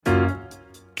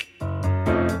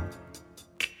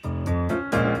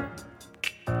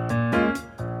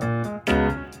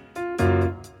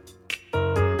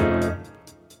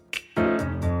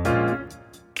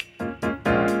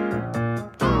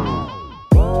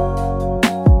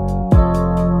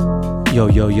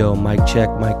Yo, mic check,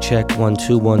 1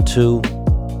 2 1 2.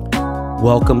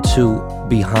 Welcome to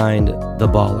Behind the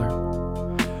Baller,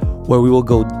 where we will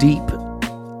go deep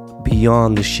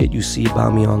beyond the shit you see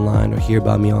about me online or hear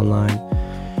about me online.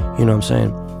 You know what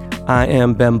I'm saying? I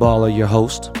am Ben Baller, your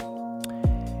host.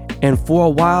 And for a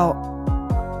while,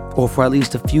 or for at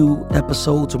least a few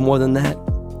episodes or more than that,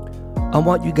 I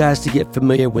want you guys to get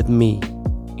familiar with me.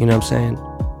 You know what I'm saying?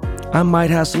 I might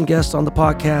have some guests on the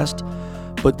podcast,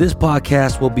 but this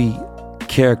podcast will be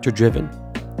character driven,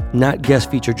 not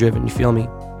guest feature driven. You feel me?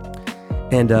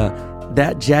 And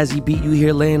that jazzy beat you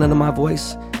hear laying under my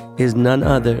voice is none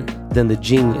other than the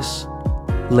genius,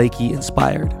 Lakey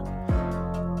Inspired.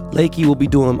 Lakey will be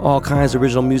doing all kinds of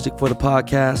original music for the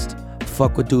podcast.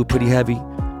 Fuck with dude pretty heavy.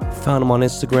 Found him on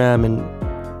Instagram,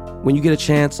 and when you get a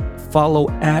chance, follow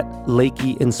at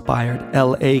Lakey Inspired,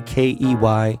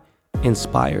 Lakey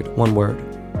Inspired, one word.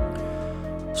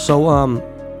 So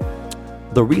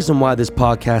the reason why this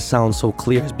podcast sounds so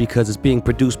clear is because it's being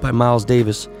produced by Miles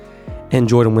Davis and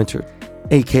Jordan Winter,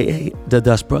 aka the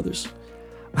Dust Brothers.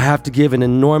 I have to give an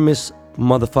enormous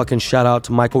motherfucking shout out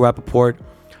to Michael Rappaport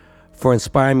for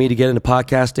inspiring me to get into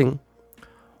podcasting.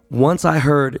 Once I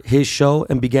heard his show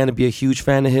and began to be a huge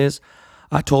fan of his,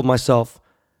 I told myself,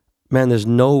 man, there's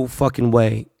no fucking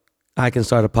way I can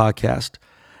start a podcast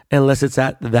unless it's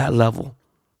at that level.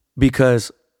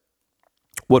 Because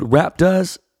what rap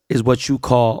does is what you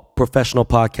call professional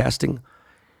podcasting.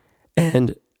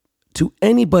 And to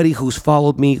anybody who's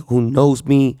followed me, who knows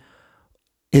me,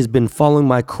 has been following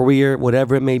my career,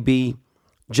 whatever it may be,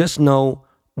 just know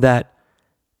that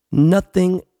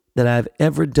nothing that I've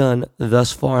ever done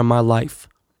thus far in my life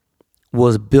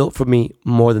was built for me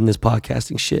more than this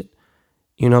podcasting shit.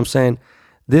 You know what I'm saying?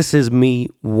 This is me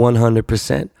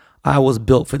 100%. I was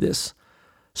built for this.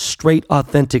 Straight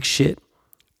authentic shit.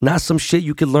 Not some shit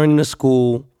you could learn in a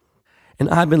school. And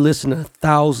I've been listening to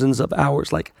thousands of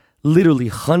hours, like literally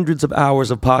hundreds of hours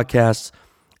of podcasts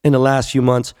in the last few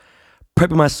months,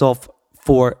 prepping myself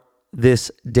for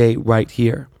this day right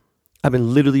here. I've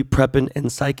been literally prepping and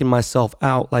psyching myself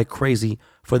out like crazy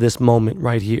for this moment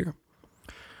right here.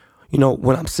 You know,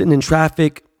 when I'm sitting in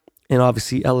traffic, and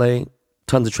obviously LA,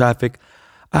 tons of traffic,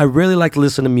 I really like to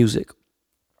listen to music.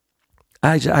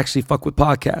 I actually fuck with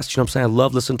podcasts. You know what I'm saying? I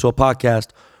love listening to a podcast,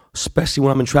 especially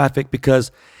when I'm in traffic,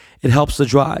 because it helps the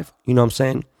drive. You know what I'm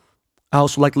saying? I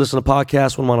also like to listen to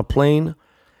podcasts when I'm on a plane.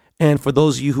 And for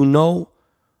those of you who know,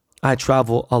 I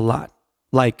travel a lot.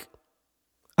 Like,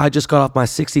 I just got off my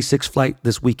 66th flight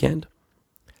this weekend.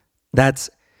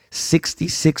 That's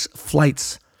 66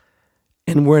 flights.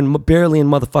 And we're barely in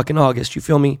motherfucking August. You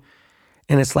feel me?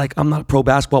 And it's like, I'm not a pro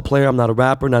basketball player. I'm not a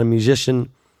rapper, not a musician.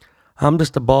 I'm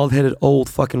just a bald-headed, old,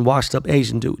 fucking washed-up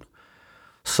Asian dude.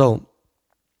 So,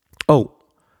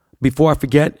 before I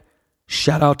forget,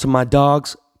 shout out to my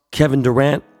dogs, Kevin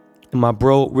Durant and my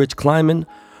bro, Rich Kleiman,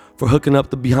 for hooking up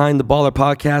the Behind the Baller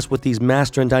podcast with these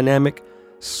Master and Dynamic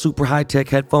super high-tech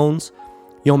headphones.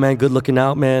 Yo, man, good looking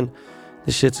out, man.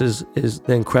 This shit is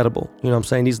incredible. You know what I'm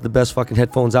saying? These are the best fucking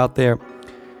headphones out there.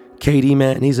 KD,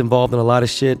 man, he's involved in a lot of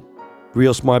shit.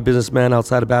 Real smart businessman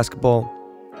outside of basketball.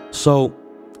 So,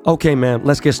 okay, man,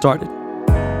 let's get started.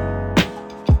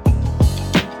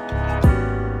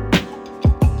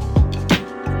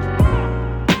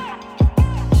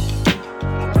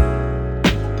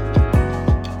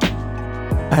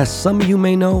 As some of you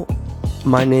may know,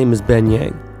 my name is Ben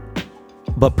Yang,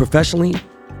 but professionally,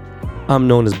 I'm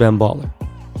known as Ben Baller.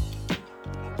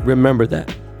 Remember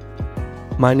that.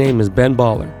 My name is Ben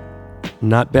Baller,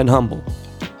 not Ben Humble.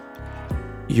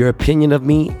 Your opinion of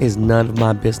me is none of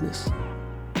my business.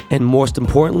 And most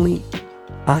importantly,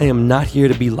 I am not here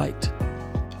to be liked.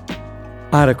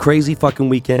 I had a crazy fucking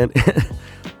weekend.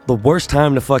 The worst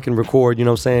time to fucking record, you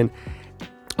know what I'm saying?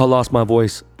 I lost my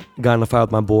voice, got in a fight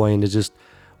with my boy, and it just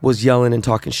was yelling and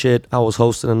talking shit. I was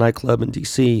hosting a nightclub in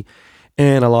DC,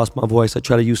 and I lost my voice. I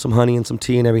tried to use some honey and some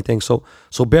tea and everything. So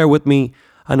bear with me.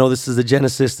 I know this is the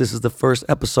genesis. This is the first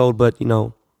episode, but, you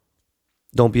know,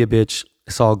 don't be a bitch.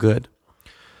 It's all good.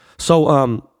 So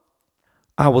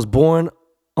I was born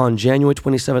on January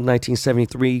 27,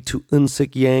 1973 to Eun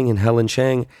Sik Yang and Helen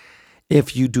Chang.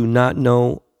 If you do not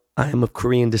know, I am of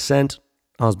Korean descent.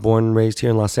 I was born and raised here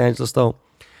in Los Angeles, though.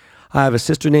 I have a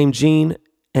sister named Jean,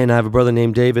 and I have a brother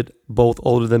named David, both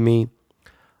older than me.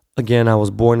 Again, I was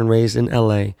born and raised in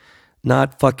LA,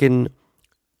 not fucking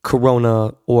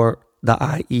Corona or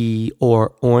the IE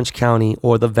or Orange County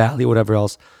or the Valley or whatever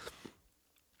else.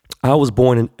 I was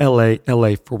born in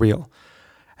LA for real.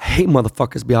 I hate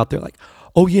motherfuckers be out there like,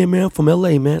 oh yeah, man, I'm from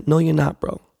LA, man. No, you're not,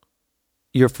 bro.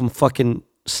 You're from fucking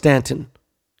Stanton.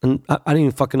 And I didn't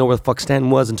even fucking know where the fuck Stanton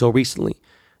was until recently.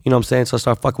 You know what I'm saying? So I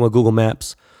started fucking with Google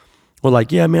Maps. We're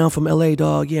like, yeah, man, I'm from LA,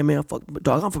 dog. Yeah, man,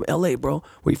 dog, I'm from LA, bro.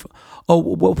 Where you from? Oh,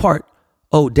 what part?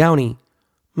 Oh, Downey.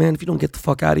 Man, if you don't get the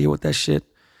fuck out of here with that shit.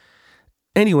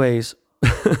 Anyways,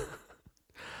 I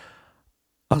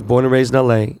was born and raised in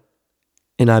LA,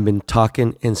 and I've been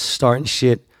talking and starting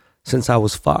shit since I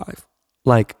was 5.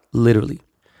 Like, literally.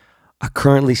 I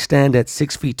currently stand at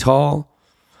 6 feet tall.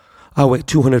 I weigh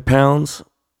 200 pounds.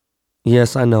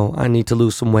 Yes, I know. I need to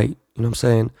lose some weight. You know what I'm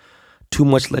saying? Too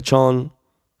much lechon,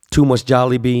 too much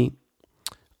Jollibee,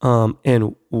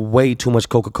 and way too much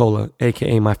Coca-Cola,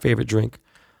 aka my favorite drink.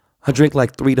 I drink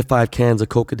like 3 to 5 cans of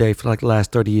Coke a day for like the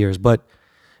last 30 years. But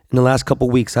in the last couple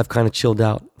of weeks, I've kind of chilled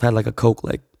out. I've had like a Coke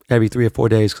like every 3 or 4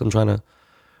 days because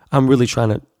I'm really trying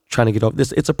to get over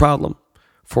this. It's a problem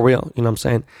for real. You know what I'm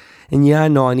saying? And yeah, I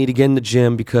know I need to get in the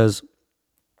gym because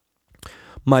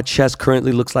my chest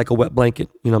currently looks like a wet blanket.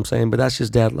 You know what I'm saying? But that's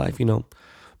just dad life, you know.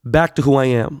 Back to who I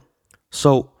am.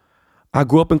 So I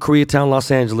grew up in Koreatown, Los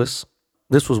Angeles.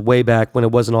 This was way back when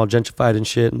it wasn't all gentrified and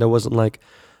shit, and there wasn't like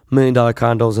 $1 million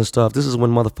condos and stuff. This is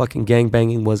when motherfucking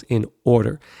gangbanging was in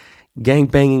order.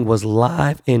 Gangbanging was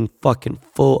live in fucking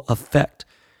full effect.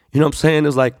 You know what I'm saying?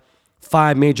 There's like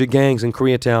 5 major gangs in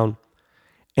Koreatown,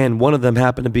 and one of them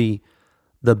happened to be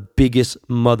the biggest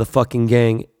motherfucking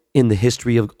gang in the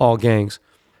history of all gangs,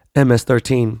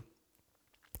 MS-13,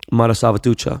 Mara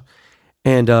Salvatrucha.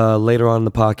 And later on in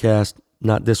the podcast,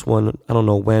 not this one, I don't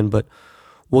know when, but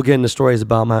we'll get into stories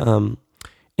about my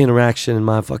interaction and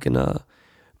my fucking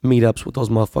meetups with those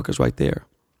motherfuckers right there.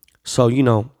 So, you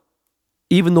know,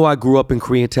 even though I grew up in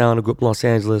Koreatown, I grew up in Los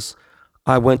Angeles,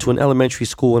 I went to an elementary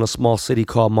school in a small city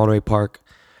called Monterey Park.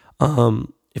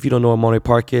 If you don't know what Monterey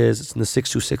Park is, it's in the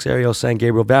 626 area of San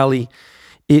Gabriel Valley.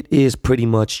 It is pretty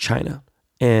much China.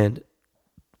 And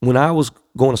when I was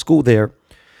going to school there,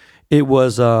 it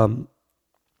was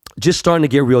just starting to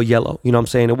get real yellow. You know what I'm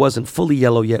saying? It wasn't fully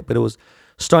yellow yet, but it was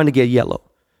starting to get yellow.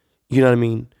 You know what I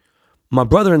mean? My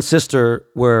brother and sister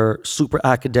were super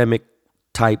academic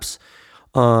types.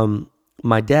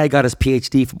 My dad got his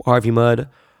PhD from Harvey Mudd.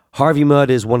 Harvey Mudd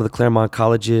is one of the Claremont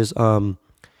colleges. And,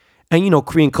 you know,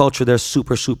 Korean culture, they're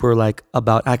super, super, like,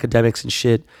 about academics and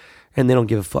shit, and they don't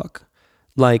give a fuck.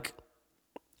 Like,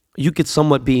 you could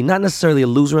somewhat be, not necessarily a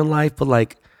loser in life, but,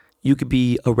 like, you could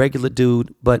be a regular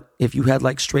dude, but if you had,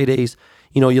 like, straight A's,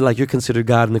 you know, you're considered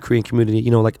God in the Korean community, you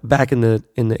know, like, back in the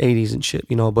 80s and shit,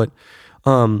 you know, but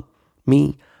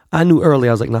me, I knew early,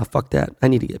 I was like, nah, fuck that. I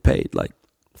need to get paid. Like,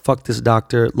 fuck this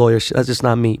doctor, lawyer shit. That's just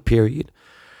not me, period.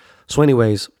 So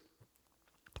anyways,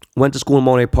 went to school in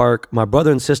Monterey Park. My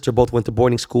brother and sister both went to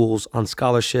boarding schools on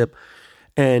scholarship,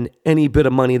 and any bit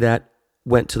of money that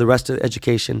went to the rest of the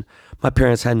education, my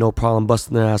parents had no problem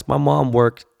busting their ass. My mom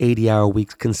worked 80-hour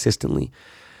weeks consistently.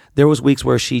 There was weeks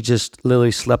where she just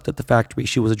literally slept at the factory.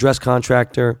 She was a dress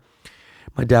contractor.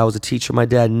 My dad was a teacher. My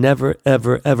dad never,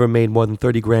 ever, ever made more than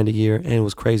 30 grand a year, and it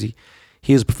was crazy.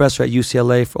 He was a professor at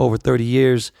UCLA for over 30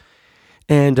 years,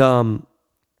 and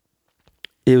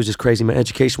it was just crazy, man.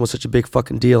 Education was such a big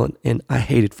fucking deal, and I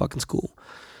hated fucking school.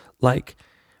 Like,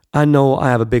 I know I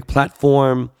have a big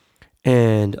platform,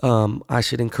 and I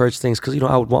should encourage things because, you know,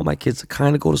 I would want my kids to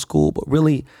kind of go to school, but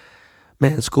really,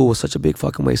 man, school was such a big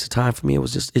fucking waste of time for me. It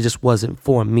just wasn't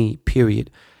for me, period.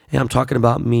 And I'm talking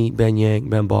about me, Ben Yang,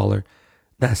 Ben Baller.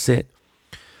 That's it.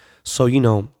 So, you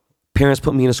know, parents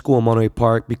put me in a school in Monterey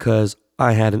Park because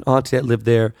I had an auntie that lived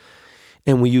there,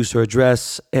 and we used her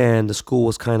address, and the school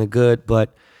was kind of good,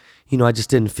 but, you know, I just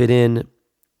didn't fit in,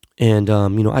 and,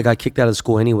 you know, I got kicked out of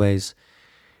school anyways.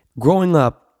 Growing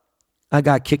up, I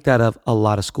got kicked out of a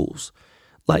lot of schools.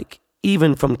 Like,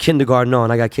 even from kindergarten on,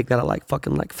 I got kicked out of like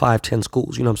fucking like 5, 10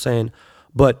 schools, you know what I'm saying?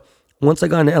 But once I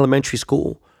got into elementary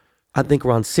school, I think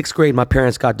around 6th grade, my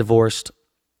parents got divorced.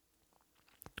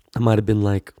 I might have been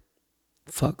like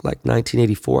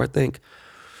 1984, I think.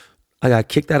 I got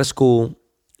kicked out of school.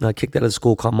 I kicked out of the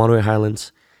school called Monterey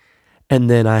Highlands. And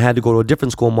then I had to go to a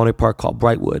different school in Monterey Park called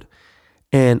Brightwood.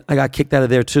 And I got kicked out of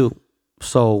there too.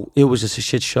 So it was just a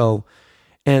shit show.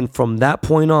 And from that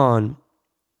point on,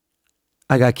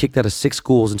 I got kicked out of 6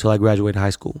 schools until I graduated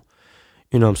high school.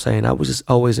 You know what I'm saying? I was just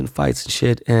always in fights and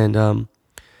shit. And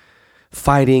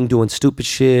fighting, doing stupid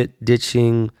shit,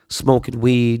 ditching, smoking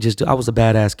weed. I was a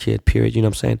badass kid, period. You know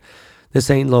what I'm saying? This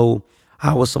ain't low.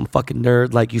 I was some fucking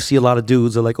nerd. Like, you see a lot of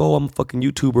dudes are like, oh, I'm a fucking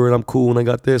YouTuber and I'm cool and I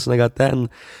got this and I got that. And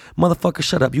motherfucker,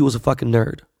 shut up. You was a fucking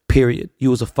nerd, period. You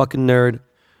was a fucking nerd.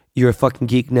 You're a fucking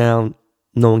geek now.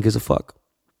 No one gives a fuck.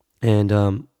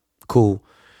 And cool.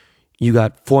 You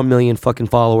got 4 million fucking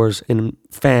followers and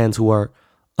fans who are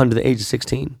under the age of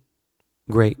 16.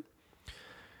 Great.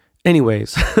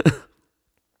 Anyways,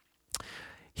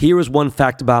 here is one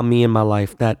fact about me in my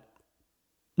life that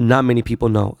not many people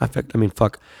know.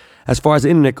 Fuck. As far as the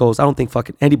internet goes, I don't think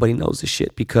fucking anybody knows this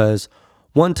shit, because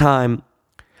one time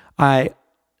I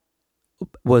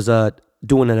was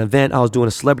doing an event. I was doing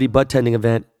a celebrity budtending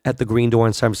event at the Green Door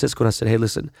in San Francisco. And I said, hey,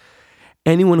 listen,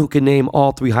 anyone who can name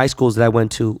all 3 high schools that I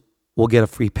went to will get a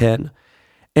free pen.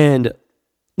 And,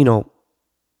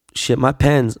 my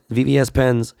pens, VVS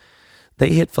pens, they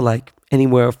hit for like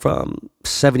anywhere from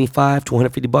 $75 to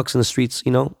 $150 in the streets,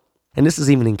 And this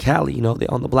is even in Cali, they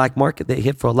on the black market, they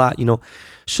hit for a lot,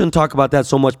 Shouldn't talk about that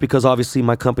so much because obviously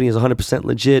my company is 100%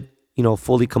 legit,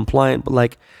 fully compliant. But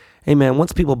like, hey man,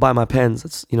 once people buy my pens,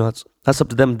 that's up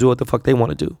to them to do what the fuck they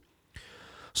want to do.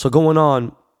 So going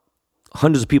on,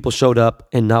 hundreds of people showed up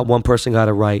and not one person got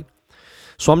it right.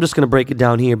 So I'm just going to break it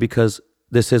down here because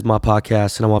this is my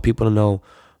podcast and I want people to know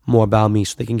more about me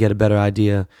so they can get a better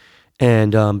idea.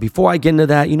 And before I get into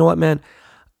that, you know what, man?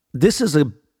 This is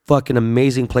a fucking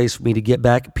amazing place for me to get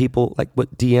back at people, like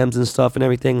with DMs and stuff and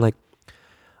everything. Like,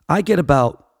 I get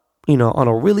about, on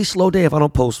a really slow day, if I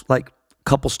don't post like a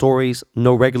couple stories,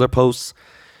 no regular posts,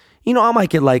 I might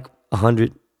get like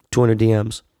 100, 200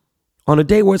 DMs. On a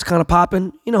day where it's kind of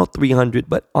popping, 300.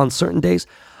 But on certain days,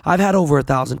 I've had over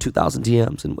 1,000, 2,000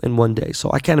 DMs in one day.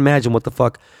 So I can't imagine what the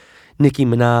fuck Nicki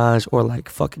Minaj or like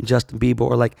fucking Justin Bieber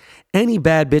or like any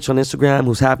bad bitch on Instagram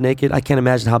who's half naked. I can't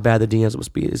imagine how bad the DMs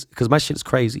must be, because my shit is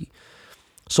crazy.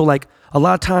 So like a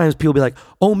lot of times people be like,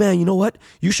 oh man, you know what?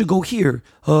 You should go here.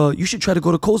 You should try to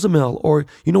go to Cozumel, or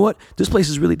you know what? This place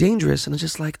is really dangerous. And it's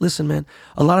just like, listen, man,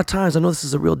 a lot of times I know this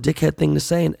is a real dickhead thing to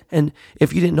say. And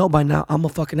if you didn't know by now, I'm a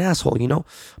fucking asshole,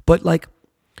 But like,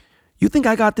 you think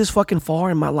I got this fucking far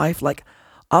in my life? Like,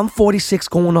 I'm 46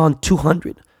 going on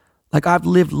 200. Like, I've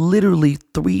lived literally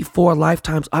 3-4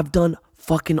 lifetimes. I've done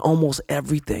fucking almost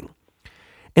everything.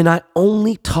 And I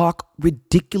only talk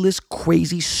ridiculous,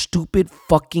 crazy, stupid,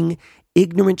 fucking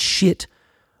ignorant shit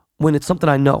when it's something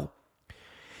I know.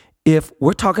 If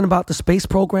we're talking about the space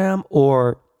program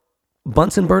or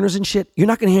Bunsen burners and shit, you're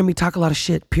not going to hear me talk a lot of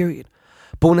shit, period.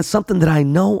 But when it's something that I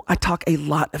know, I talk a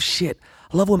lot of shit.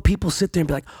 I love when people sit there and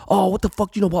be like, oh, what the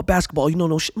fuck do you know about basketball? You know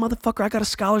no shit. Motherfucker, I got a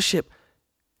scholarship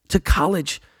to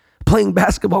college playing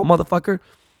basketball, motherfucker.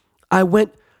 I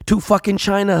went to fucking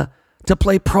China to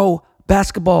play pro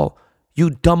basketball, you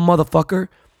dumb motherfucker.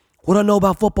 What do I know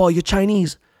about football? You're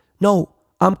Chinese. No,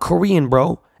 I'm Korean,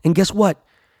 bro. And guess what?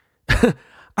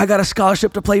 I got a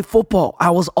scholarship to play football.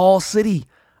 I was all city.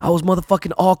 I was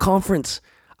motherfucking all conference.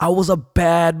 I was a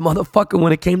bad motherfucker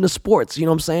when it came to sports. You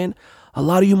know what I'm saying? A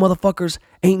lot of you motherfuckers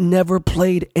ain't never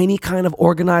played any kind of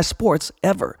organized sports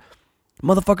ever.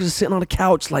 Motherfuckers are sitting on a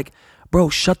couch like, bro,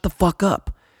 shut the fuck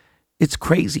up. It's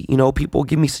crazy. People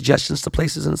give me suggestions to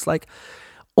places and it's like,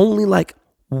 only like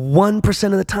 1%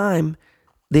 of the time,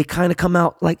 they kind of come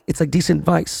out like it's like decent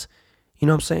advice. You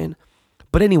know what I'm saying?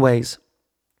 But anyways,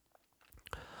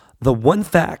 the one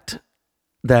fact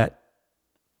that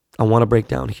I want to break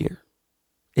down here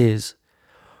is,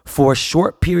 for a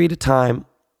short period of time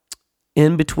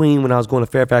in between when I was going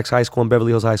to Fairfax High School and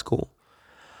Beverly Hills High School,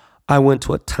 I went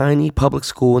to a tiny public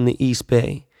school in the East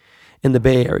Bay, in the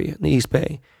Bay Area, in the East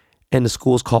Bay, and the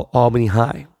school is called Albany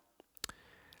High.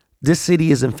 This city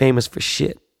isn't famous for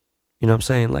shit. You know what I'm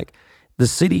saying? Like, the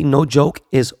city, no joke,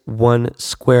 is 1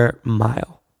 square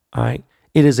mile. All right?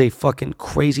 It is a fucking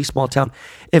crazy small town.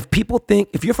 If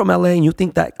you're from LA and you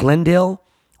think that Glendale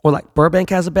or like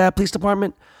Burbank has a bad police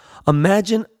department,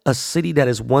 imagine a city that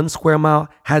is 1 square mile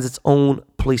has its own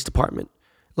police department.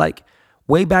 Like,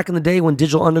 way back in the day when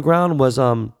Digital Underground was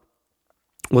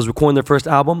recording their first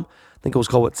album, I think it was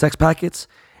called Sex Packets.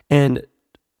 And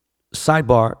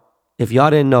sidebar, if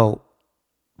y'all didn't know,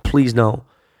 please know,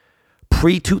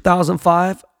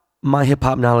 pre-2005, my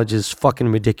hip-hop knowledge is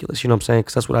fucking ridiculous. You know what I'm saying?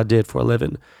 Because that's what I did for a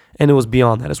living. And it was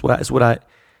beyond that. It's what I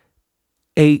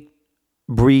ate,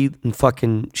 breathed, and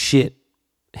fucking shit.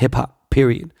 Hip-hop,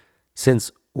 period.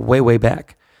 Since way, way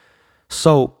back.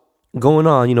 So, going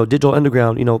on, Digital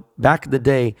Underground, back in the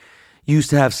day,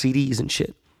 used to have CDs and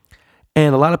shit.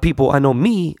 And a lot of people, I know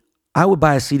me, I would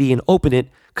buy a CD and open it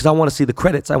because I want to see the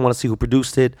credits. I want to see who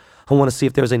produced it. I want to see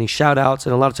if there's any shout outs.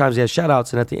 And a lot of times they have shout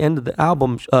outs. And at the end of the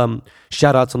album,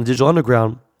 shout outs on the Digital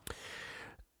Underground.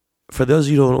 For those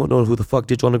of you who don't know who the fuck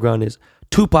Digital Underground is,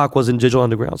 Tupac was in Digital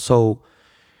Underground. So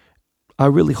I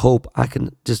really hope I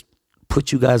can just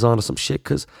put you guys onto some shit,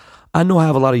 because I know I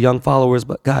have a lot of young followers,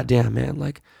 but goddamn, man,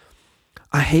 like,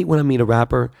 I hate when I meet a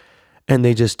rapper and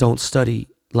they just don't study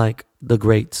like the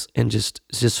greats, and it's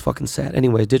just fucking sad.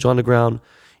 Anyways, Digital Underground,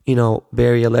 Bay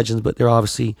Area legends, but they're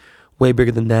obviously way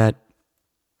bigger than that.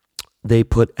 they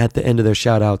put at the end of their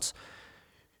shout outs,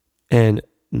 and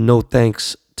no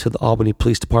thanks to the Albany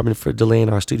Police Department for delaying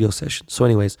our studio session. So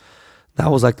anyways,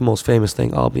 that was like the most famous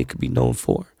thing Albany could be known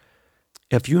for.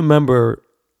 If you remember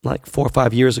like 4 or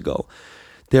 5 years ago,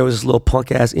 there was this little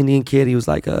punk ass Indian kid. He was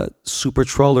like a super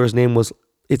troller. His name was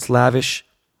It's Lavish.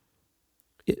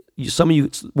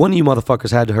 One of you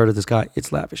motherfuckers had to heard of this guy,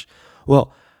 It's Lavish.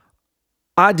 Well,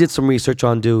 I did some research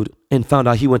on dude and found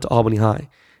out he went to Albany High.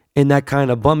 And that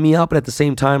kind of bummed me out, but at the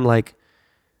same time, like,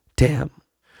 damn.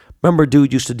 Remember,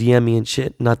 dude used to DM me and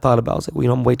shit, and I thought about it. I was like, well,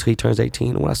 I'm gonna wait till he turns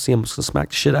 18, and when I see him, I'm just gonna smack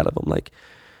the shit out of him. Like,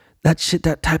 that shit,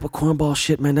 that type of cornball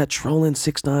shit, man, that trolling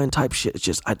 6ix9ine type shit, it's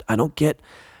just, I don't get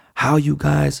how you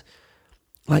guys,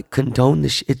 like, condone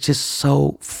this shit. It's just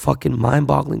so fucking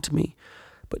mind-boggling to me.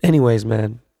 But anyways,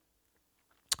 man,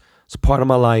 it's a part of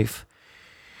my life.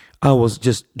 I was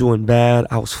just doing bad.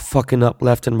 I was fucking up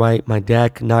left and right. My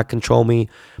dad could not control me.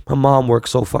 My mom worked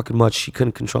so fucking much, she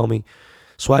couldn't control me.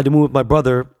 So I had to move with my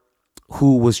brother,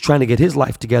 who was trying to get his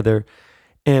life together.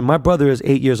 And my brother is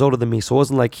 8 years older than me, so it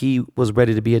wasn't like he was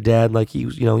ready to be a dad. Like he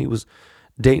was, he was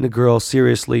dating a girl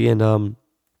seriously. And the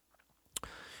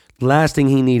last thing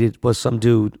he needed was some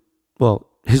dude, well,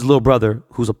 his little brother,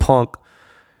 who's a punk,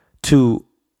 to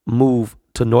move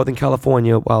to Northern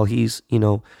California while he's,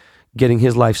 getting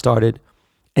his life started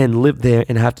and live there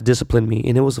and have to discipline me.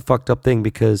 And it was a fucked up thing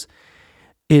because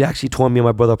it actually tore me and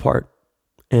my brother apart.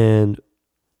 And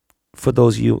for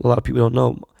those of you, a lot of people don't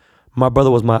know, my brother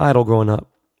was my idol growing up.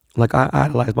 Like, I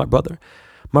idolized my brother.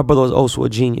 My brother was also a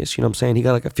genius, you know what I'm saying? He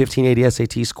got like a 1580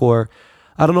 SAT score.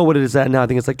 I don't know what it is at now. I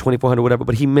think it's like 2400, whatever,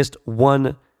 but he missed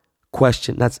one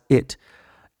question. That's it.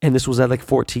 And this was at like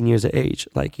 14 years of age.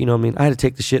 Like, you know what I mean? I had to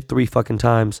take the shit 3 fucking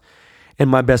times. And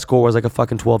my best score was like a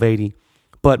fucking 1280.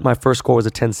 But my first score was a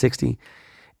 1060.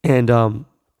 And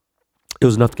it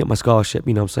was enough to get my scholarship,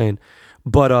 you know what I'm saying?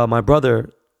 But my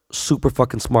brother, super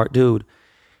fucking smart dude.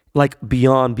 Like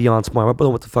beyond smart. My brother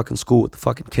went to fucking school with the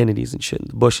fucking Kennedys and shit, and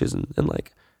the Bushes and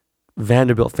like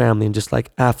Vanderbilt family, and just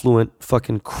like affluent,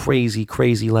 fucking crazy,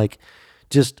 like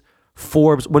just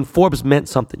Forbes. When Forbes meant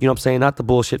something, you know what I'm saying? Not the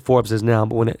bullshit Forbes is now,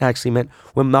 but when it actually meant,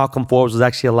 when Malcolm Forbes was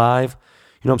actually alive,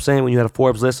 you know what I'm saying? When you had a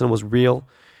Forbes list and it was real.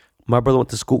 My brother went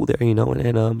to school there,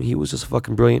 and he was just a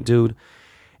fucking brilliant dude.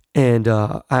 And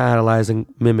I idolized and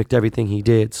mimicked everything he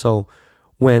did. So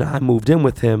when I moved in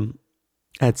with him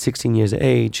at 16 years of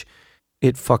age,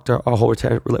 it fucked our whole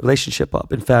relationship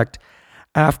up. In fact,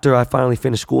 after I finally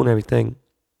finished school and everything,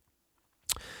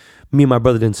 me and my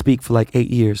brother didn't speak for like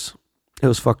 8 years. It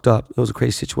was fucked up. It was a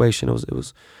crazy situation. It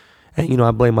was, and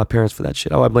I blame my parents for that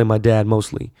shit. I blame my dad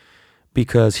mostly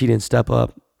because he didn't step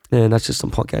up, and that's just some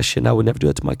punk ass shit, and I would never do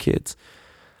that to my kids.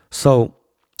 So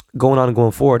going on and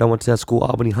going forward, I went to that school,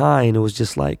 Albany High, and it was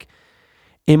just like,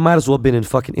 it might as well have been in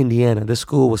fucking Indiana. This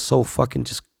school was so fucking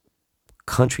just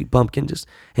country bumpkin,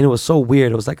 and it was so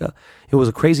weird. It was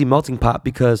a crazy melting pot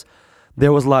because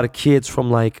there was a lot of kids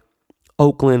from like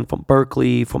Oakland, from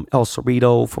Berkeley, from El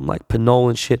Cerrito, from like Pinole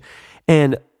and shit.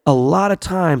 And a lot of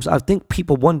times I think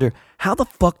people wonder, how the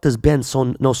fuck does Ben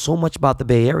know so much about the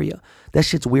Bay Area? That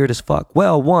shit's weird as fuck.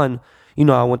 Well, one,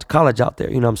 I went to college out there,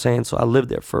 you know what I'm saying? So I lived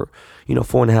there for,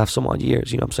 4.5 some odd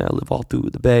years, you know what I'm saying? I lived all through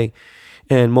the Bay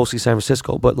and mostly San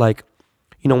Francisco. But like,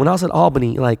 when I was at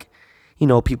Albany, like,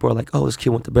 people are like, oh, this kid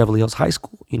went to Beverly Hills High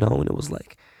School, and it was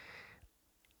like,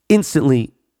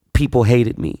 instantly people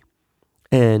hated me.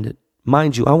 And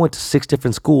mind you, I went to 6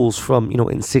 different schools from,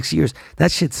 in 6 years.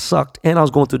 That shit sucked. And I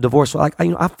was going through a divorce. So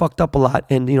I fucked up a lot.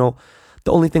 And,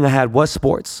 the only thing I had was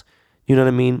sports. You know what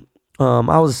I mean?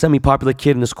 I was a semi-popular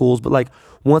kid in the schools, but like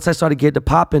once I started getting to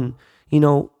popping,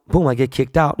 boom, I get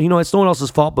kicked out. It's no one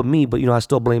else's fault but me, but I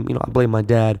still blame, I blame my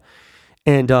dad.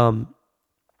 And,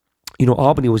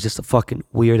 Albany was just a fucking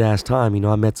weird ass time.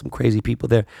 I met some crazy people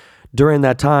there. During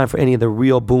that time, for any of the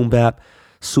real boom bap,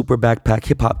 super backpack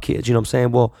hip hop kids, you know what I'm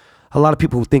saying? Well, a lot of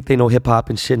people who think they know hip hop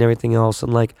and shit and everything else.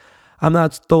 And like, I'm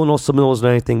not throwing no subliminals or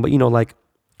anything, but like,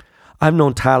 I've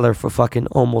known Tyler for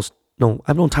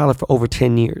I've known Tyler for over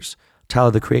 10 years,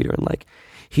 Tyler the Creator. And like,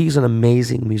 he's an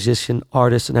amazing musician,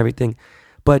 artist and everything.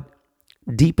 But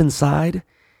deep inside,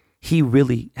 he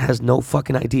really has no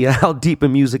fucking idea how deep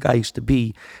in music I used to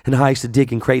be and how I used to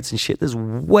dig in crates and shit. This is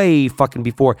way fucking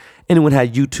before anyone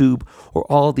had YouTube or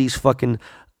all these fucking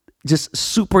just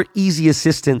super easy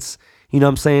assistants. You know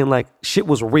what I'm saying? Like, shit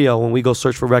was real when we go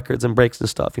search for records and breaks and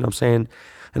stuff. You know what I'm saying?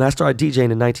 And I started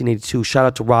DJing in 1982. Shout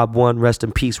out to Rob One. Rest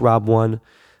in peace, Rob One.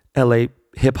 LA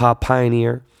hip-hop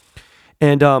pioneer.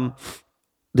 And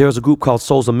there was a group called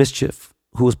Souls of Mischief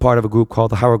who was part of a group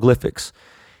called the Hieroglyphics.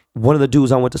 One of the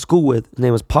dudes I went to school with, his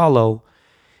name was Paulo.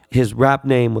 His rap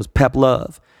name was Pep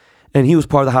Love. And he was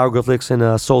part of the Hieroglyphics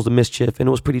and Souls of Mischief. And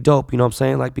it was pretty dope, you know what I'm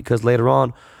saying? Like, because later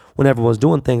on, when everyone was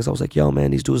doing things, I was like, yo,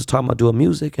 man, these dudes are talking about doing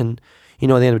music. And, you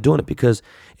know, they ended up doing it. Because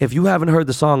if you haven't heard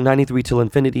the song 93 Till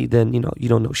Infinity, then, you know, you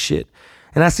don't know shit.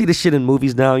 And I see this shit in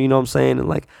movies now, you know what I'm saying? And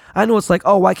like, I know it's like,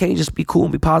 oh, why can't you just be cool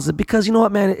and be positive? Because you know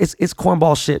what, man? It's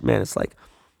cornball shit, man. It's like,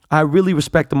 I really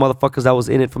respect the motherfuckers that was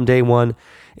in it from day one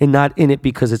and not in it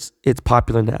because it's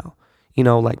popular now. You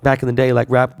know, like back in the day, like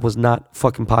rap was not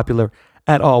fucking popular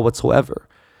at all whatsoever.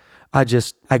 I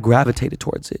gravitated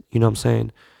towards it, you know what I'm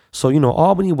saying? So, you know,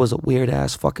 Albany was a weird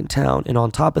ass fucking town. And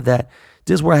on top of that,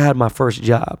 this is where I had my first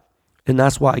job. And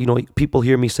that's why, you know, people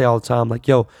hear me say all the time, like,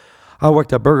 yo, I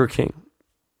worked at Burger King.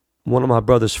 One of my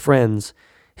brother's friends,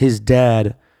 his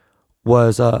dad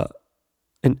was,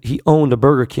 and he owned a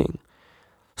Burger King.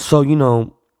 So, you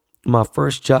know, my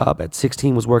first job at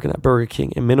 16 was working at Burger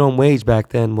King. And minimum wage back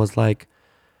then was like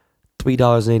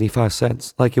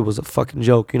 $3.85. Like it was a fucking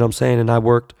joke, you know what I'm saying? And I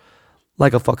worked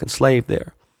like a fucking slave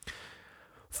there.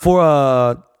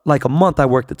 For like a month, I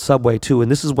worked at Subway too. And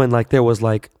this is when like there was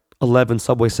like 11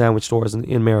 Subway sandwich stores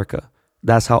in America.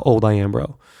 That's how old I am,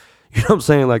 bro. You know what I'm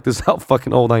saying? Like this is how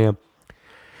fucking old I am.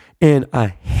 And I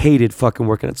hated fucking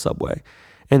working at Subway.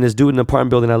 And this dude in the apartment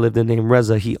building I lived in named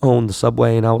Reza, he owned the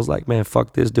Subway. And I was like, man,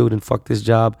 fuck this dude and fuck this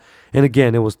job. And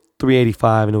again, it was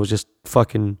 $3.85 and it was just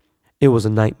fucking, it was a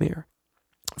nightmare.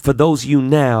 For those of you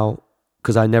now,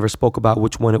 because I never spoke about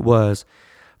which one it was,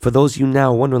 for those of you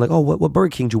now wondering like, oh, what Burger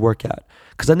King did you work at?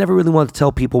 Because I never really wanted to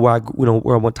tell people where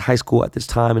I went to high school at this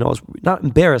time. And I was not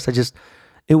embarrassed.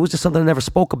 It was just something I never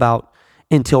spoke about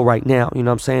until right now. You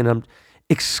know what I'm saying? I'm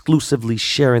exclusively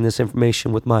sharing this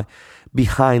information with my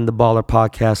Behind the Baller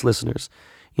podcast listeners,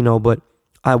 you know, but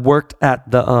I worked at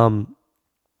the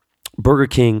Burger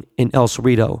King in El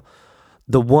Cerrito,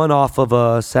 the one off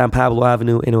of San Pablo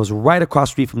Avenue, and it was right across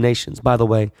the street from Nations. By the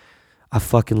way, I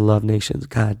fucking love Nations.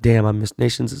 God damn, I miss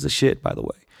Nations is a shit, by the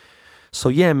way. So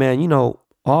yeah, man, you know,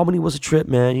 Albany was a trip,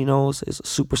 man. You know, it's a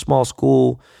super small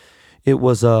school. It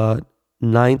was 9th,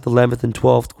 11th, and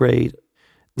 12th grade.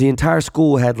 The entire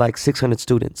school had like 600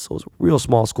 students. So it was a real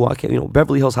small school.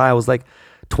 Beverly Hills High was like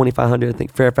 2,500. I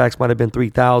think Fairfax might have been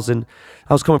 3,000.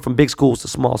 I was coming from big schools to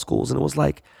small schools. And it was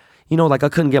like, you know, like I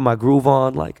couldn't get my groove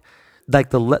on. Like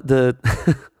the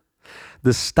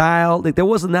the style, like there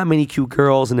wasn't that many cute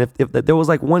girls. And if there was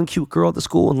like one cute girl at the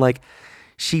school and like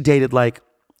she dated like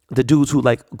the dudes who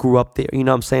like grew up there, you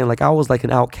know what I'm saying? Like I was like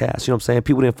an outcast, you know what I'm saying?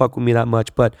 People didn't fuck with me that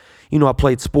much, but you know, I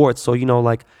played sports. So, you know,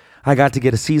 like I got to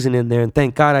get a season in there, and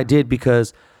thank God I did,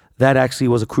 because that actually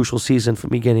was a crucial season for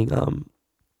me getting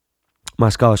my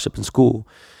scholarship in school,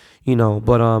 you know.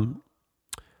 But a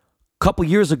couple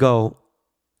years ago,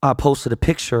 I posted a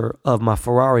picture of my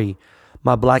Ferrari,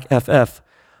 my black FF.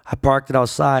 I parked it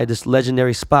outside this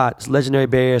legendary spot, this legendary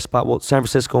Bay Area spot, well, San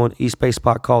Francisco and East Bay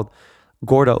spot called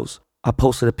Gordo's. I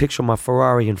posted a picture of my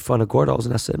Ferrari in front of Gordo's,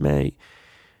 and I said, man,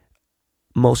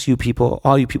 most of you people,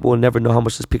 all you people will never know how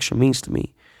much this picture means to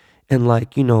me. And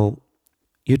like, you know,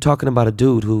 you're talking about a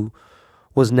dude who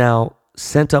was now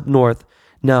sent up north.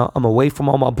 Now I'm away from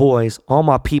all my boys, all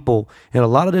my people, and a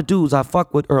lot of the dudes I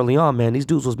fuck with early on, man, these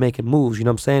dudes was making moves, you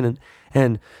know what I'm saying?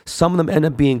 And some of them end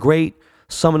up being great.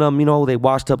 Some of them, you know, they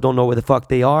washed up, don't know where the fuck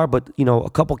they are. But, you know, a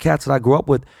couple cats that I grew up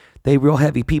with, they real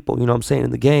heavy people, you know what I'm saying,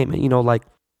 in the game. And, you know, like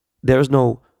there's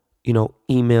no, you know,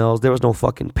 emails. There was no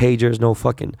fucking pagers, no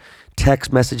fucking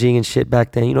text messaging and shit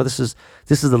back then. You know, this is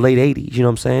the late 80s, you know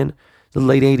what I'm saying? The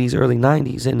late 80s, early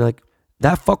 90s. And like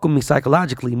that fucked with me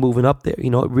psychologically moving up there. You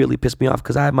know, it really pissed me off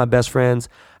because I had my best friends,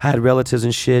 I had relatives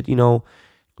and shit, you know.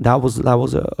 That was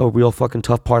a real fucking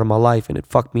tough part of my life, and it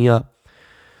fucked me up.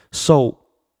 So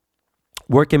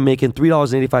making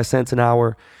 $3.85 an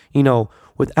hour, you know,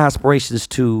 with aspirations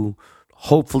to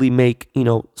hopefully make, you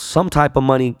know, some type of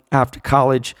money after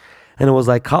college. And it was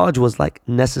like college was like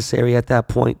necessary at that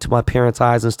point to my parents'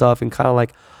 eyes and stuff. And kind of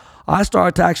like I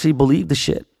started to actually believe the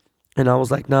shit. And I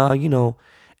was like, nah, you know,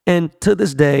 and to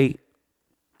this day,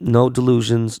 no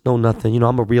delusions, no nothing. You know,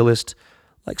 I'm a realist,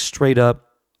 like straight up.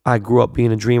 I grew up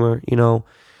being a dreamer, you know,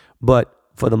 but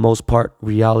for the most part,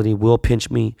 reality will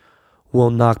pinch me, will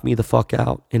knock me the fuck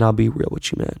out. And I'll be real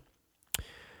with you, man.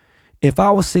 If I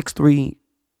was 6'3",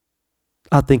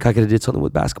 I think I could have did something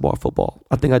with basketball or football.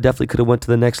 I think I definitely could have went to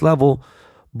the next level.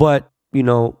 But, you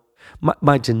know,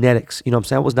 my genetics, you know what I'm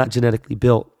saying? I was not genetically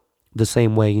built the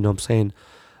same way, you know what I'm saying?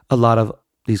 A lot of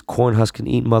these corn husking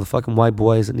eating motherfucking white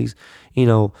boys and these, you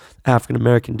know, African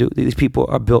American dudes, these people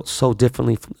are built so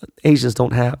differently. Asians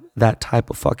don't have that type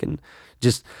of fucking,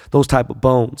 just those type of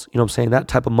bones, you know what I'm saying? That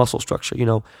type of muscle structure, you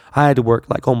know. I had to work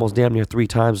like almost damn near 3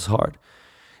 times as hard.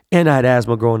 And I had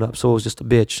asthma growing up, so it was just a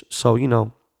bitch. So, you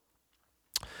know,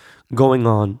 going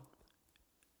on,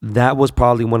 that was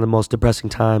probably one of the most depressing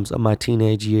times of my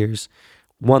teenage years.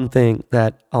 One thing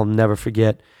that I'll never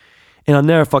forget, and I'll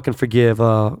never fucking forgive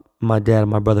my dad and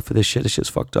my brother for this shit. This shit's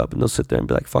fucked up. And they'll sit there and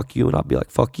be like, fuck you. And I'll be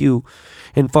like, fuck you.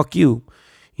 And fuck you.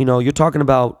 You know, you're talking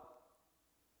about,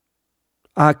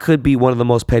 I could be one of the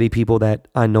most petty people that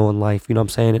I know in life. You know what I'm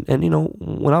saying? And you know,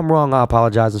 when I'm wrong, I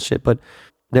apologize and shit. But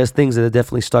there's things that have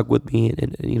definitely stuck with me.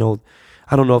 And you know,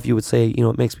 I don't know if you would say, you know,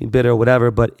 it makes me bitter or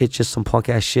whatever, but it's just some punk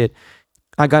ass shit.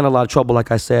 I got in a lot of trouble,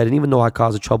 like I said, and even though I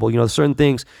caused the trouble, you know, certain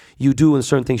things you do and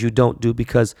certain things you don't do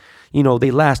because, you know,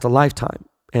 they last a lifetime.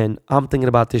 And I'm thinking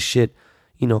about this shit,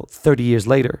 you know, 30 years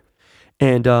later.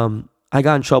 And I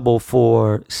got in trouble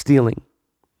for stealing.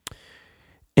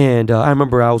 And I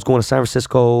remember I was going to San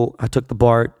Francisco. I took the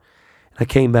BART. I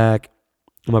came back.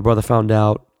 And my brother found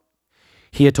out.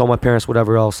 He had told my parents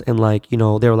whatever else. And like, you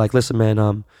know, they were like, listen, man,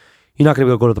 you're not going to be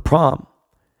able to go to the prom.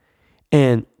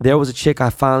 And there was a chick I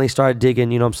finally started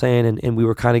digging, you know what I'm saying? And we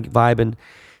were kind of vibing.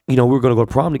 You know, we were going to go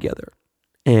to prom together.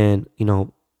 And, you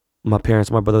know, my parents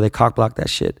and my brother, they cock blocked that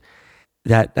shit.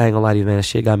 That, I ain't gonna lie to you, man, that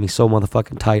shit got me so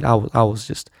motherfucking tight. I was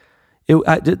just,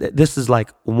 this is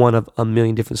like one of a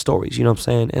million different stories, you know what I'm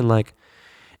saying? And like,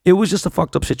 it was just a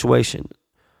fucked up situation.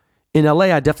 In LA,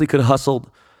 I definitely could have hustled,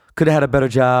 could have had a better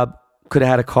job, could have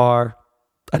had a car.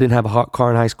 I didn't have a car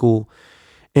in high school.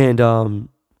 And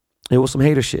it was some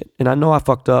hater shit. And I know I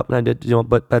fucked up and I did, you know,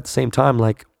 but at the same time,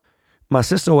 like, my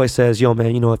sister always says, yo,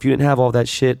 man, you know, if you didn't have all that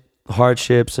shit,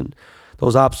 hardships and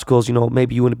those obstacles, you know,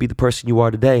 maybe you wouldn't be the person you are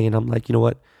today. And I'm like, you know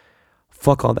what?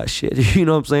 Fuck all that shit. You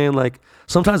know what I'm saying? Like,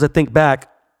 sometimes I think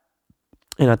back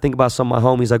and I think about some of my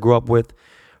homies I grew up with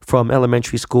from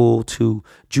elementary school to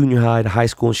junior high to high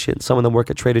school and shit. Some of them work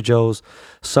at Trader Joe's.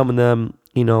 Some of them,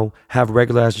 you know, have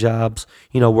regular ass jobs,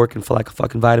 you know, working for like a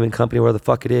fucking vitamin company or whatever the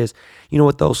fuck it is. You know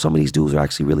what though? Some of these dudes are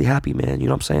actually really happy, man. You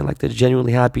know what I'm saying? Like, they're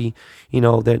genuinely happy. You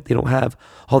know, they don't have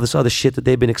all this other shit that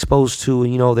they've been exposed to.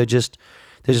 And, you know, they're just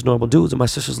normal dudes. And my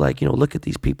sister's like, you know, look at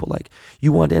these people. Like,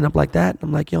 you want to end up like that? And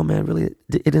I'm like, yo, man, really,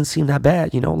 it didn't seem that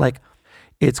bad. You know, like,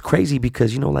 it's crazy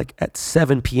because, you know, like at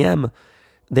 7 p.m.,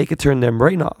 they could turn their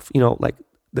brain off. You know, like,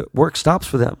 the work stops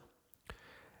for them.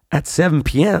 At 7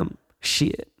 p.m.,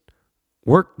 shit.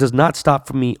 Work does not stop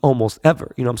for me almost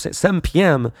ever. You know what I'm saying? 7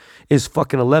 p.m. is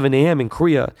fucking 11 a.m. in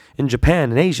Korea, in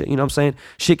Japan, in Asia. You know what I'm saying?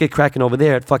 Shit get cracking over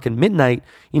there at fucking midnight.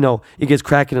 You know, it gets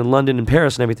cracking in London and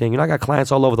Paris and everything. You know, I got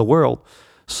clients all over the world.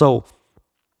 So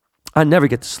I never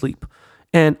get to sleep.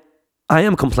 And I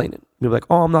am complaining. You're like,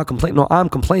 oh, I'm not complaining. No, I'm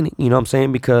complaining. You know what I'm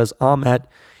saying? Because I'm at,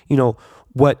 you know,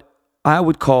 what I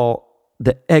would call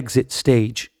the exit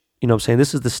stage. You know what I'm saying?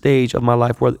 This is the stage of my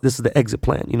life where this is the exit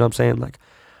plan. You know what I'm saying? Like,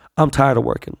 I'm tired of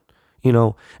working, you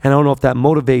know, and I don't know if that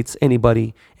motivates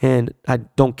anybody, and I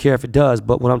don't care if it does,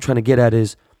 but what I'm trying to get at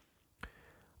is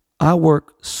I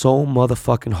work so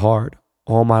motherfucking hard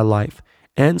all my life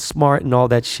and smart and all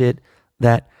that shit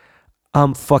that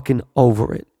I'm fucking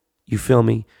over it. You feel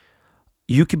me?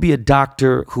 You could be a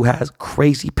doctor who has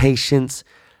crazy patients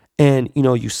and, you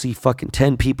know, you see fucking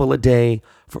 10 people a day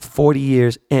for 40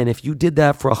 years. And if you did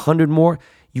that for 100 more,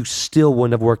 you still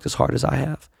wouldn't have worked as hard as I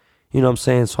have. You know what I'm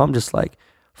saying? So I'm just like,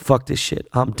 fuck this shit.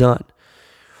 I'm done.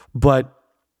 But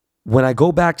when I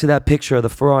go back to that picture of the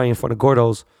Ferrari in front of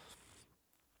Gordo's,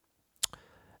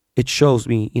 it shows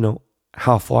me, you know,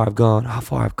 how far I've gone, how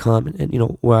far I've come, and you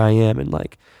know, where I am. And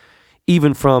like,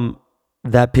 even from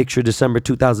that picture, December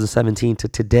 2017 to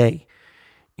today,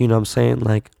 you know what I'm saying?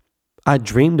 Like, I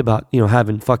dreamed about, you know,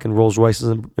 having fucking Rolls Royces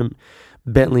and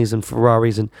Bentleys and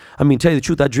Ferraris. And I mean, tell you the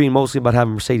truth, I dreamed mostly about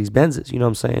having Mercedes Benzes, you know what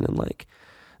I'm saying? And like,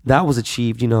 that was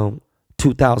achieved, you know,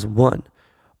 2001.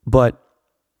 But,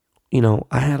 you know,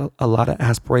 I had a lot of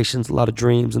aspirations, a lot of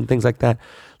dreams and things like that.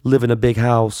 Live in a big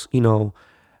house, you know,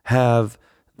 have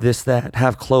this, that,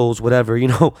 have clothes, whatever, you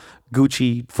know,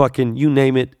 Gucci, fucking, you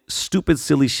name it, stupid,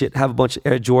 silly shit, have a bunch of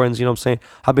Air Jordans, you know what I'm saying?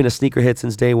 I've been a sneakerhead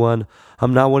since day one.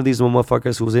 I'm not one of these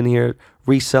motherfuckers who was in here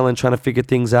reselling, trying to figure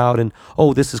things out and,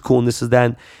 oh, this is cool and this is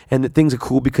that. And the things are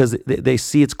cool because they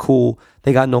see it's cool.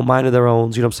 They got no mind of their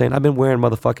own, you know what I'm saying? I've been wearing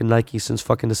motherfucking Nike since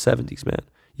fucking the 70s, man.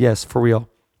 Yes, for real.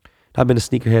 I've been a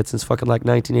sneakerhead since fucking like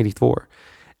 1984,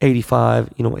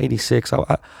 85, you know, 86.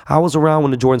 I was around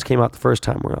when the Jordans came out the first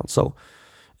time around, so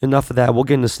enough of that. We'll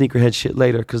get into sneakerhead shit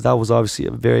later because that was obviously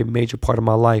a very major part of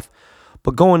my life.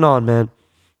 But going on, man,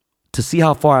 to see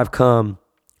how far I've come,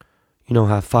 you know,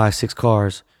 have 5, 6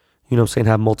 cars, you know what I'm saying,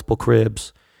 have multiple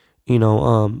cribs, you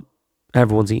know,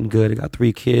 everyone's eating good. I got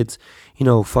 3 kids, you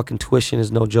know, fucking tuition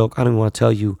is no joke. I don't even want to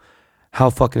tell you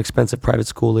how fucking expensive private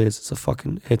school is.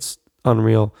 It's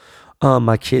unreal.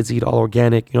 My kids eat all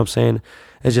organic, you know what I'm saying?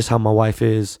 It's just how my wife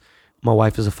is. My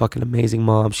wife is a fucking amazing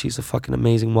mom. She's a fucking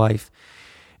amazing wife.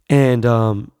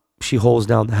 And she holds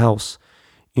down the house.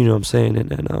 You know what I'm saying?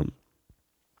 And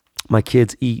my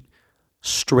kids eat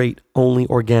straight, only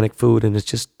organic food. And it's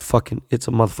just it's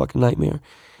a motherfucking nightmare.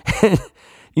 And,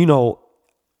 you know,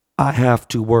 I have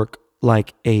to work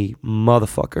like a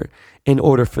motherfucker in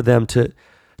order for them to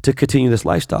continue this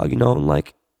lifestyle, you know? And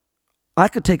like, I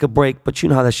could take a break, but you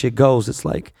know how that shit goes. It's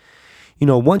like, you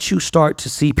know, once you start to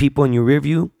see people in your rear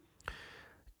view,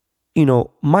 you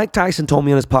know, Mike Tyson told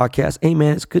me on his podcast, hey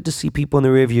man, it's good to see people in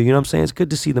the rear view. You know what I'm saying? It's good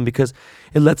to see them because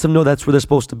it lets them know that's where they're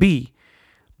supposed to be.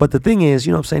 But the thing is,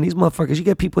 you know what I'm saying? These motherfuckers, you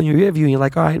get people in your rear view and you're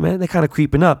like, all right, man, they're kind of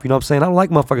creeping up. You know what I'm saying? I don't like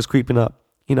motherfuckers creeping up.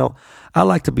 You know, I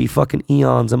like to be fucking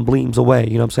eons and bleams away.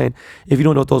 You know what I'm saying? If you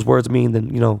don't know what those words mean,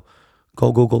 then, you know,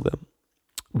 go Google them.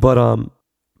 But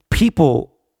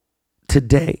people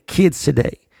today, kids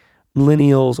today,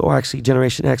 millennials, or actually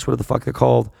Generation X, whatever the fuck they're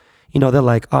called, you know, they're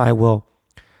like, all right, well,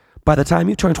 by the time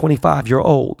you turn 25, you're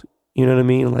old. You know what I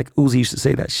mean? Like Uzi used to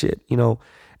say that shit, you know?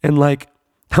 And like,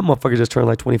 that motherfucker just turned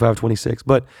like 25, 26.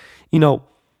 But, you know,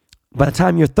 by the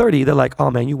time you're 30, they're like,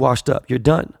 oh man, you washed up. You're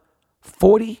done.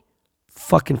 40,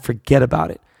 fucking forget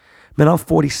about it. Man, I'm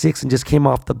 46 and just came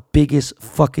off the biggest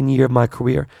fucking year of my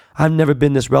career. I've never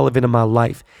been this relevant in my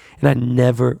life. And I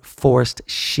never forced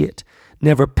shit.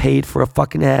 Never paid for a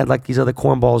fucking ad like these other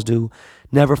cornballs do.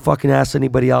 Never fucking asked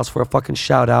anybody else for a fucking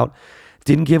shout out.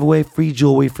 Didn't give away free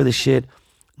jewelry for the shit.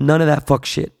 None of that fuck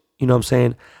shit. You know what I'm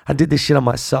saying? I did this shit on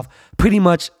myself. Pretty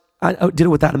much, I did it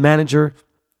without a manager.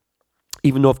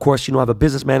 Even though, of course, you know, I have a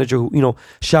business manager who, you know,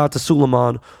 shout out to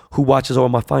Suleiman, who watches over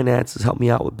my finances, help me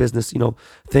out with business, you know,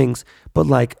 things. But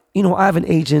like, you know, I have an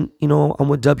agent, you know, I'm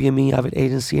with WME, I have an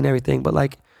agency and everything. But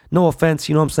like, no offense,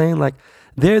 you know what I'm saying? Like,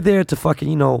 they're there to fucking,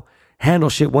 you know, handle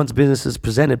shit once business is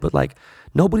presented. But like,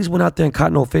 nobody's went out there and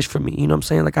caught no fish for me. You know what I'm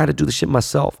saying? Like, I had to do the shit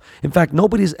myself. In fact,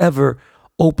 nobody's ever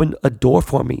opened a door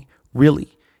for me,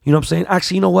 really. You know what I'm saying?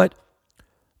 Actually, you know what?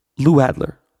 Lou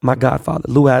Adler, my godfather.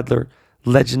 Lou Adler,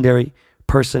 legendary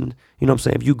person. You know what I'm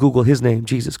saying? If you Google his name,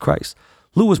 Jesus Christ.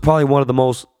 Lou was probably one of the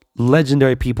most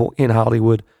legendary people in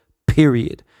Hollywood,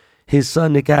 period. His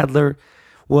son, Nick Adler,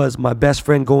 was my best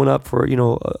friend going up for, you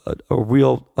know, a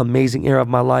real amazing era of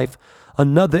my life.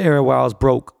 Another era where I was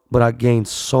broke, but I gained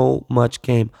so much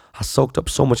game. I soaked up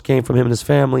so much game from him and his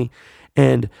family,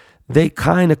 and they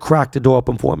kind of cracked the door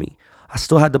open for me. I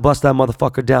still had to bust that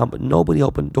motherfucker down, but nobody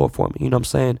opened the door for me. You know what I'm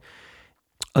saying?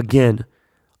 Again,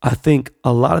 I think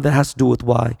a lot of that has to do with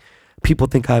why people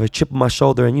think I have a chip on my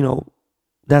shoulder, and, you know,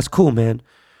 that's cool, man.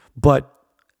 But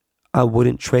I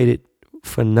wouldn't trade it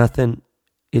for nothing.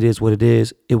 It is what it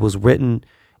is. It was written.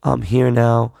 I'm here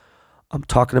now. I'm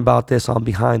talking about this. I'm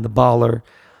behind the baller.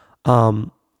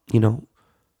 You know,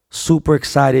 super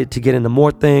excited to get into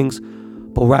more things.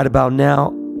 But right about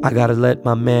now, I got to let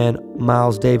my man,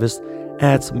 Miles Davis,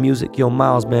 add some music. Yo,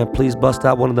 Miles, man, please bust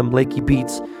out one of them Lakey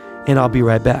beats, and I'll be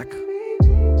right back.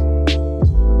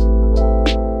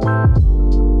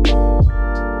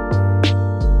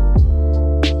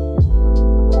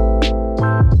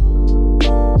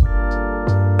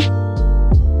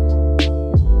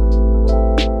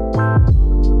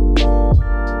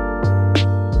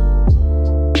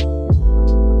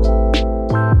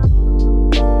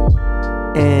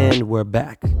 And we're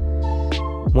back.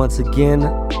 Once again,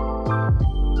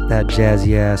 that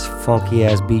jazzy ass, funky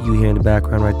ass beat you hear in the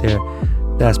background right there,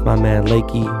 that's my man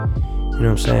Lakey. You know what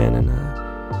I'm saying?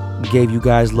 And gave you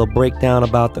guys a little breakdown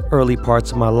about the early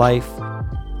parts of my life,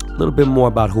 a little bit more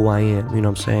about who I am. You know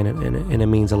what I'm saying? And it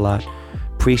means a lot.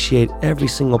 Appreciate every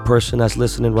single person that's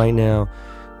listening right now.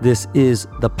 This is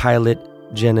the pilot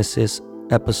Genesis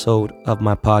episode of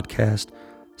my podcast.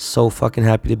 So fucking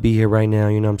happy to be here right now.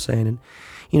 You know what I'm saying? And,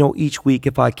 you know, each week,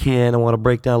 if I can, I want to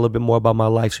break down a little bit more about my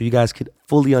life so you guys could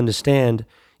fully understand,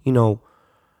 you know,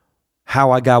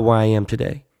 how I got where I am today.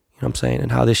 You know what I'm saying?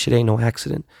 And how this shit ain't no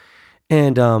accident.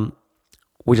 And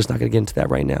we're just not going to get into that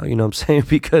right now. You know what I'm saying?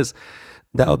 Because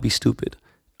that would be stupid.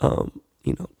 You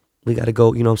know, we got to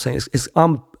go, you know what I'm saying?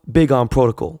 I'm big on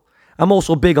protocol. I'm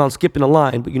also big on skipping a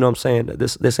line, but you know what I'm saying?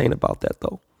 This ain't about that,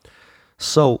 though.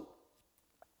 So,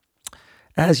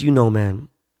 as you know, man,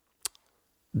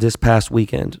 this past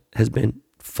weekend has been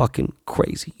fucking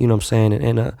crazy. You know what I'm saying?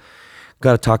 And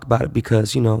got to talk about it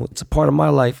because, you know, it's a part of my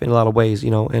life in a lot of ways,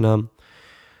 you know. And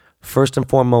first and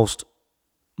foremost,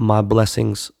 my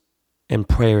blessings and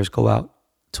prayers go out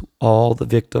to all the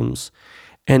victims,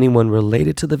 anyone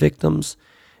related to the victims,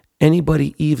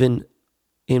 anybody even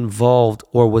involved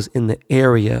or was in the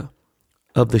area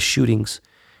of the shootings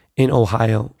in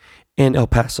Ohio and El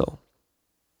Paso.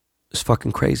 It's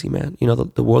fucking crazy, man. You know,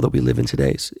 the world that we live in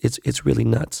today, it's really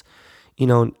nuts. You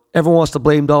know, everyone wants to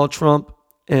blame Donald Trump,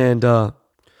 and I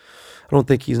don't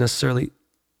think he's necessarily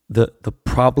the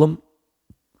problem,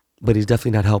 but he's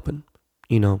definitely not helping.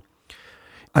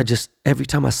 Every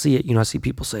time I see it, I see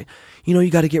people say, you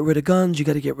got to get rid of guns, you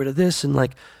got to get rid of this, and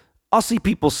like, I'll see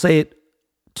people say it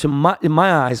in my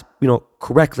eyes,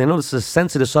 correctly. I know this is a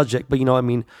sensitive subject, but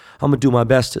I'm gonna do my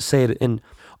best to say it and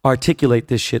articulate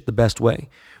this shit the best way.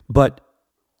 But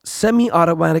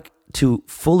semi-automatic to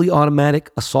fully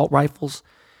automatic assault rifles,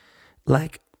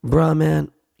 like, bruh,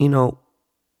 man, you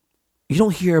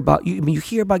don't hear about you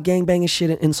hear about gangbanging shit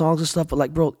in songs and stuff, but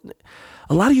like, bro,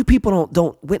 a lot of you people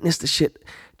don't witness the shit.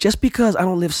 Just because I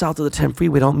don't live south of the 10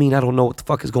 freeway don't mean I don't know what the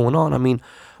fuck is going on.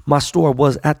 My store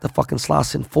was at the fucking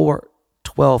Slauson for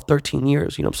 12, 13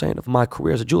 years, of my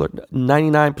career as a jeweler.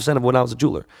 99% of when I was a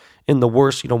jeweler in the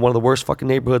worst, one of the worst fucking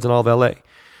neighborhoods in all of LA.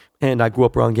 And I grew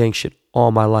up around gang shit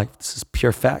all my life. This is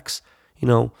pure facts.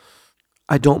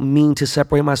 I don't mean to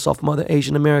separate myself from other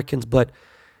Asian Americans, but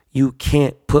you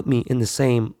can't put me in the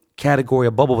same category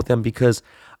or bubble with them, because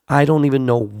I don't even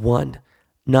know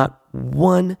not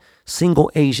one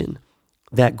single Asian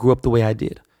that grew up the way I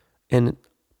did. And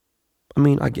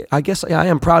I guess I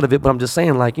am proud of it, but I'm just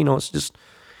saying, like,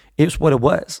 it's what it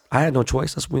was. I had no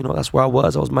choice. That's where I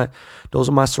was. Those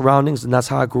are my surroundings, and that's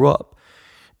how I grew up.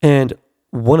 And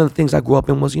one of the things I grew up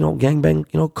in was,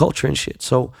 gangbang, culture and shit.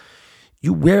 So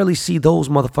you rarely see those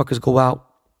motherfuckers go out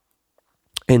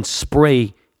and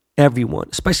spray everyone,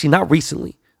 especially not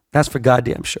recently. That's for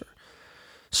goddamn sure.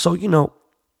 So,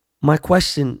 my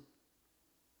question,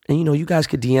 and you guys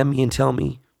could DM me and tell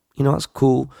me, it's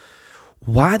cool.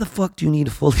 Why the fuck do you need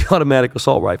a fully automatic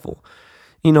assault rifle?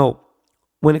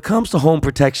 When it comes to home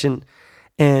protection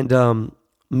and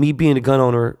me being a gun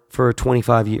owner for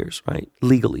 25 years, right,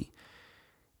 legally,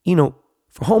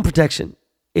 for home protection,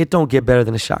 it don't get better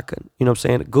than a shotgun. You know what I'm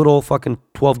saying? A good old fucking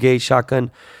 12 gauge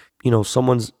shotgun.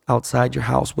 Someone's outside your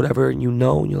house, whatever, and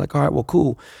and you're like, all right, well,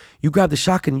 cool. You grab the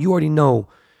shotgun, you already know,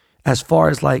 as far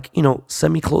as like,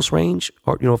 semi-close range,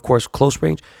 or, of course, close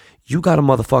range, you got a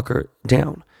motherfucker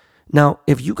down. Now,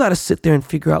 if you got to sit there and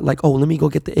figure out like, oh, let me go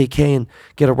get the AK and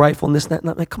get a rifle and this, and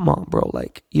that, like, come on, bro.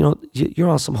 Like, you're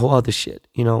on some whole other shit,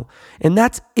 and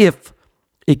that's if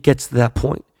it gets to that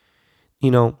point.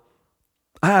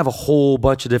 I have a whole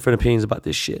bunch of different opinions about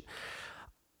this shit.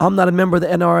 I'm not a member of the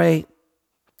NRA.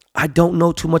 I don't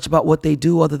know too much about what they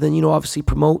do other than, obviously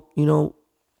promote,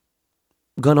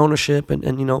 gun ownership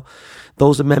and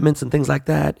those amendments and things like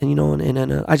that.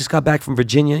 And, I just got back from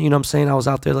Virginia, what I'm saying? I was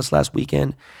out there this last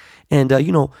weekend. And,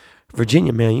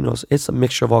 Virginia, man, it's a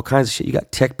mixture of all kinds of shit. You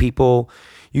got tech people,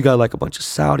 you got like a bunch of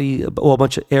Saudi, a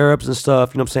bunch of Arabs and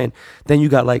stuff, what I'm saying? Then you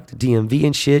got like the DMV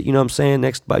and shit, what I'm saying?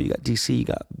 Next by you got DC, you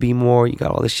got B-More, you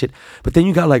got all this shit. But then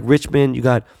you got like Richmond, you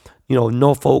got,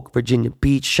 Norfolk, Virginia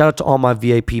Beach. Shout out to all my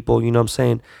VA people, what I'm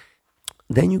saying?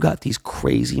 Then you got these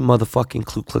crazy motherfucking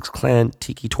Ku Klux Klan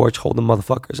tiki torch holding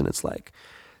motherfuckers. And it's like,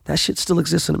 that shit still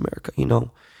exists in America,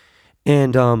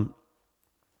 And,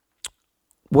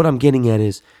 what I'm getting at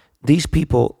is these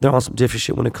people, they're on some different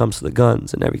shit when it comes to the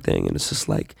guns and everything. And it's just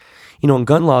like, and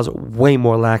gun laws are way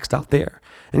more laxed out there.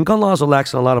 And gun laws are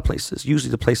lax in a lot of places, usually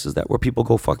the places where people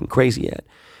go fucking crazy at.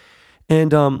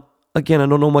 And again, I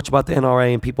don't know much about the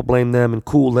NRA and people blame them and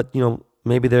cool that,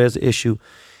 maybe there is an issue.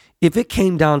 If it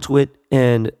came down to it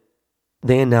and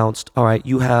they announced, all right,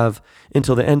 you have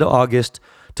until the end of August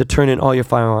to turn in all your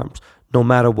firearms, no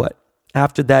matter what.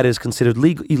 After that is considered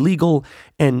illegal,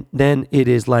 and then it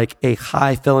is like a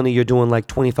high felony. You're doing like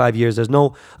 25 years. There's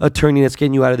no attorney that's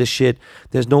getting you out of this shit.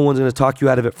 There's no one's going to talk you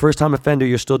out of it. First time offender,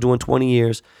 you're still doing 20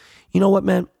 years. You know what,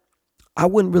 man? I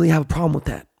wouldn't really have a problem with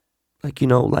that.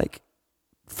 Like,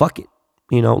 fuck it.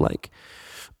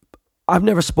 I've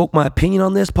never spoke my opinion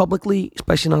on this publicly,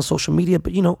 especially on social media.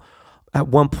 But, at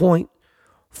one point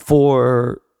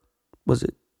for, was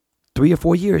it 3 or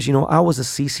 4 years, I was a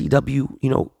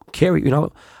CCW, carry, I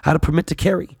had a permit to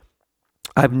carry.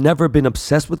 I've never been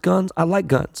obsessed with guns. I like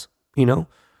guns,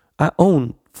 I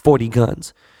own 40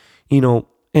 guns, and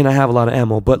I have a lot of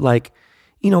ammo, but like,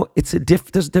 it's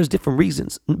there's different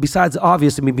reasons besides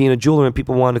obviously me being a jeweler and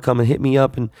people wanting to come and hit me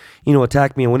up and,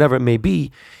 attack me and whatever it may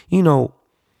be.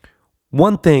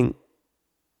 One thing,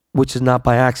 which is not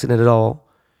by accident at all,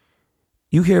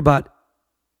 you hear about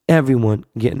everyone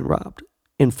getting robbed.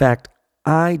 In fact,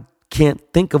 I can't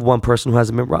think of one person who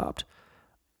hasn't been robbed.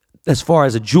 As far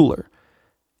as a jeweler,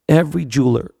 every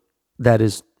jeweler that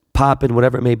is popping,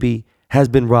 whatever it may be, has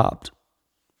been robbed.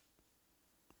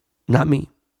 Not me,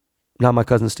 not my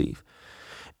cousin Steve.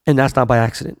 And that's not by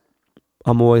accident.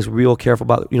 I'm always real careful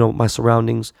about, my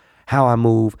surroundings, how I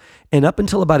move. And up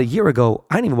until about a year ago,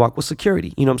 I didn't even walk with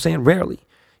security. Rarely.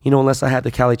 unless I had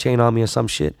the Cali chain on me or some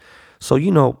shit. So,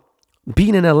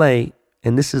 being in LA,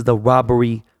 and this is the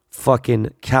robbery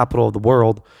fucking capital of the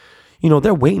world,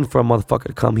 they're waiting for a motherfucker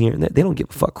to come here, and they don't give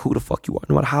a fuck who the fuck you are,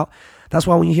 no matter how. That's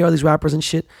why when you hear all these rappers and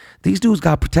shit, these dudes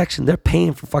got protection. They're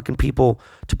paying for fucking people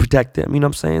to protect them. You know what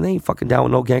I'm saying? They ain't fucking down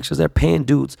with no gangsters. They're paying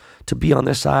dudes to be on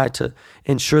their side, to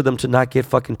ensure them to not get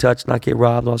fucking touched, not get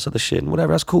robbed, all this other shit, and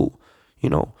whatever. That's cool.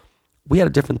 We had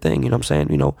a different thing, you know what I'm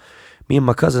saying? Me and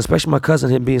my cousin, especially my cousin,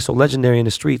 him being so legendary in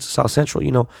the streets, South Central,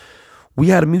 we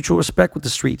had a mutual respect with the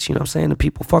streets, you know what I'm saying? The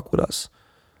people fuck with us.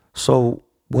 So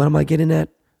what am I getting at?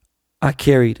 I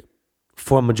carried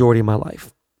for a majority of my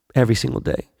life, every single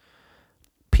day.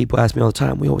 People ask me all the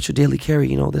time, what's your daily carry?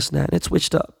 This and that. And it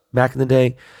switched up. Back in the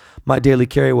day, my daily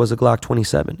carry was a Glock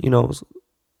 27.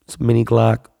 It's a mini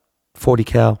Glock, 40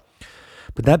 cal.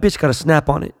 But that bitch got a snap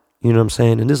on it. You know what I'm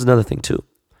saying? And this is another thing too.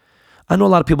 I know a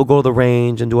lot of people go to the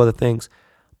range and do other things,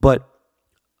 but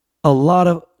a lot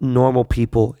of normal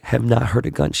people have not heard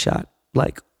a gunshot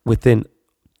like within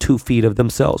 2 feet of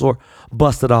themselves or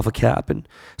busted off a cap. And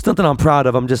it's nothing I'm proud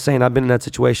of. I'm just saying I've been in that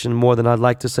situation more than I'd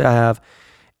like to say I have.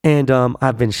 And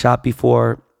I've been shot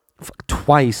before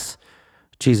twice.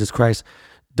 Jesus Christ.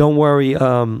 Don't worry. You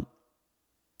know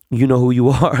who you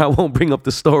are. I won't bring up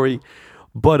the story.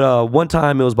 But one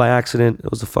time it was by accident. It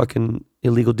was a fucking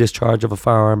illegal discharge of a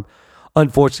firearm.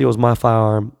 Unfortunately, it was my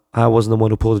firearm. I wasn't the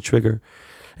one who pulled the trigger.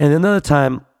 And another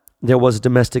time, there was a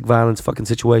domestic violence fucking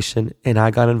situation, and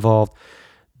I got involved.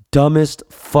 Dumbest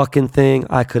fucking thing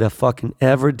I could have fucking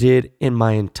ever did in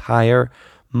my entire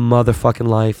motherfucking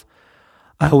life.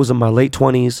 I was in my late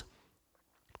 20s.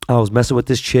 I was messing with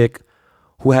this chick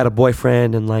who had a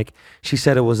boyfriend, and she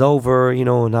said it was over,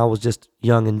 and I was just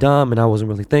young and dumb, and I wasn't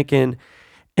really thinking.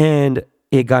 And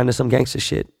it got into some gangster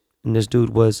shit. And this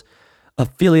dude was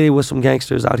affiliated with some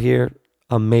gangsters out here,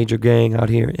 a major gang out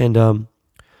here. And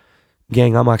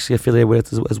gang I'm actually affiliated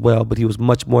with as well, but he was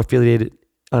much more affiliated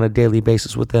on a daily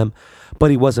basis with them.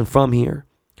 But he wasn't from here.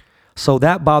 So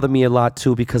that bothered me a lot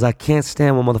too, because I can't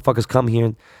stand when motherfuckers come here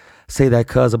and say that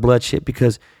cuz of blood shit,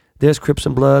 because there's Crips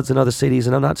and Bloods in other cities,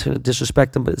 and I'm not trying to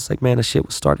disrespect them, but it's like, man, the shit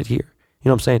was started here. You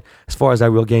know what I'm saying? As far as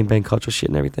that real gangbang culture shit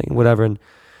and everything, whatever. And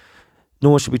no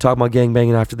one should be talking about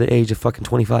gangbanging after the age of fucking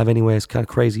 25 anyway. It's kind of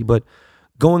crazy. But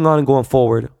going on and going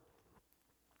forward,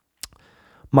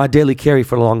 my daily carry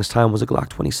for the longest time was a Glock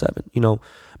 27.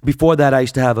 Before that, I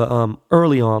used to have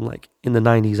early on, like in the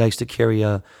 90s, I used to carry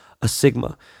a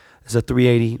Sigma. It's a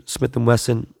 380 Smith &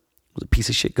 Wesson. It was a piece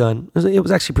of shit gun. It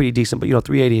was actually pretty decent, but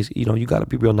 380 is, you got to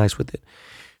be real nice with it.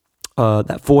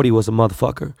 That 40 was a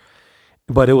motherfucker.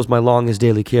 But it was my longest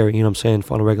daily carry, you know what I'm saying,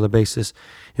 on a regular basis.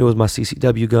 It was my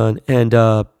CCW gun. And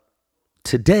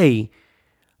today,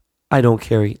 I don't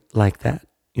carry like that.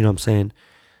 You know what I'm saying?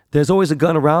 There's always a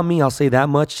gun around me, I'll say that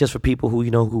much, just for people who,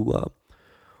 who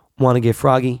want to get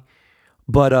froggy.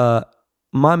 But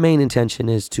my main intention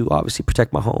is to obviously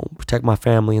protect my home, protect my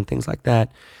family and things like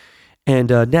that. And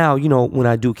now, when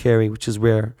I do carry, which is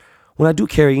rare, when I do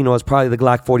carry, it's probably the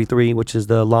Glock 43, which is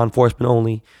the law enforcement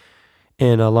only.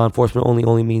 And law enforcement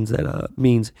only means that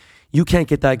means you can't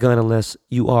get that gun unless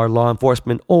you are law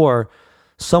enforcement or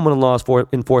someone in law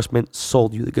enforcement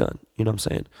sold you the gun, you know what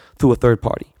I'm saying, through a third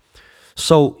party.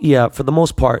 So yeah, for the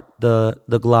most part, the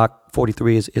Glock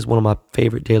 43 is one of my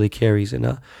favorite daily carries,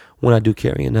 and when I do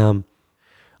carry, and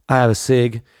I have a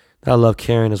SIG that I love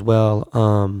carrying as well.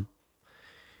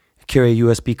 I carry a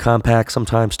USB compact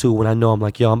sometimes too when I know I'm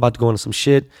like, I'm about to go into some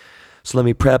shit, so let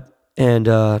me prep. And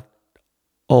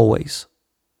always,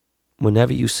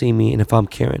 whenever you see me, and if I'm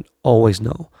carrying, always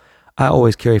know I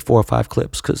always carry 4 or 5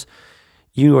 clips, because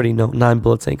you already know 9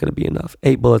 bullets ain't gonna be enough.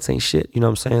 8 bullets ain't shit. You know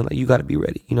what I'm saying? Like, you gotta be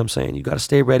ready. You know what I'm saying? You gotta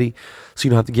stay ready so you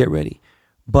don't have to get ready.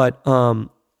 But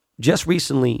just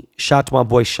recently, shout out to my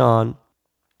boy Sean.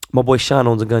 My boy Sean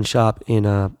owns a gun shop in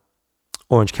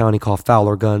Orange County called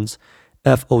Fowler Guns.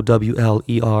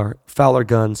 Fowler, Fowler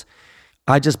Guns.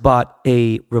 I just bought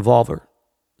a revolver,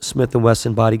 Smith &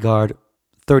 Wesson Bodyguard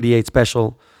 38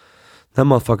 Special. That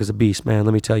motherfucker's a beast, man.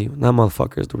 Let me tell you, that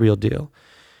motherfucker is the real deal.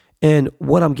 And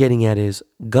what I'm getting at is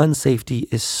gun safety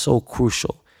is so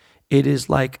crucial. It is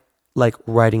like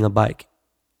riding a bike.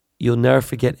 You'll never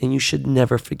forget, and you should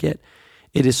never forget.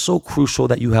 It is so crucial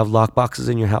that you have lock boxes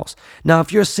in your house. Now,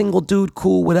 if you're a single dude,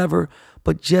 cool, whatever,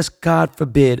 but just God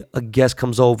forbid a guest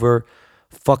comes over,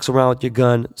 fucks around with your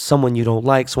gun, someone you don't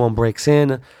like, someone breaks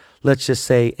in, let's just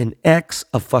say an ex,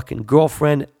 a fucking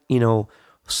girlfriend,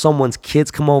 someone's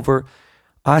kids come over.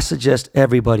 I suggest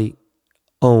everybody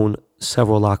own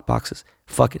several lock boxes.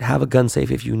 Fuck it, have a gun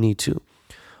safe if you need to.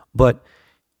 But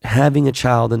having a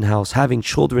child in the house, having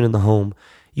children in the home,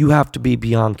 you have to be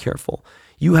beyond careful.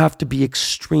 You have to be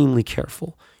extremely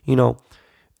careful,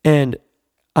 and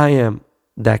I am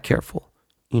that careful,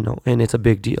 and it's a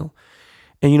big deal.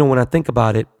 And, when I think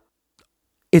about it,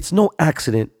 it's no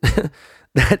accident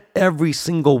that every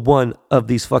single one of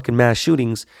these fucking mass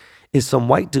shootings is some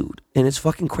white dude. And it's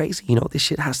fucking crazy. This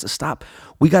shit has to stop.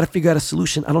 We got to figure out a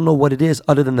solution. I don't know what it is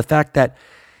other than the fact that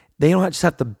they don't just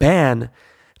have to ban,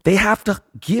 they have to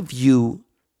give you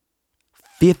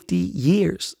 50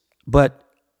 years. But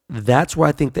that's where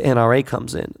I think the NRA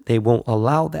comes in. They won't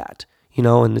allow that,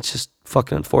 and it's just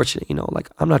fucking unfortunate, like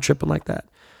I'm not tripping like that.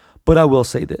 But I will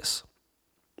say this.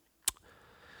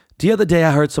 The other day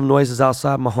I heard some noises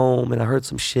outside my home and I heard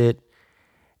some shit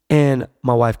and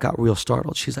my wife got real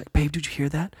startled. She's like, babe, did you hear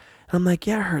that? And I'm like,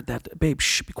 yeah, I heard that. Babe,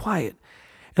 shh, be quiet.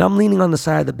 And I'm leaning on the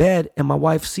side of the bed and my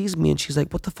wife sees me and she's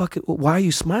like, what the fuck? Why are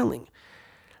you smiling?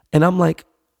 And I'm like,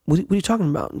 what are you talking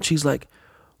about? And she's like,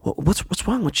 what's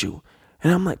wrong with you?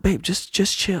 And I'm like, babe, just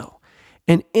chill.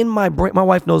 And in my brain, my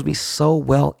wife knows me so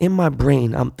well. In my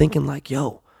brain, I'm thinking like,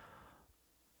 yo,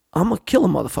 I'm going to kill a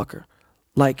motherfucker.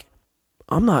 Like,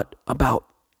 I'm not about,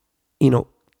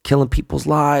 killing people's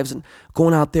lives and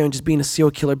going out there and just being a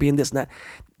serial killer, being this and that.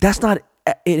 That's not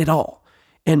it at all.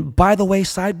 And by the way,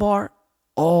 sidebar,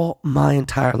 all my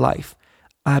entire life,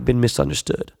 I've been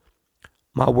misunderstood.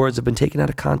 My words have been taken out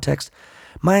of context.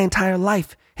 My entire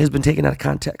life has been taken out of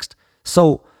context.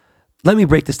 So let me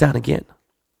break this down again.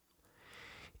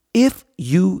 If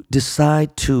you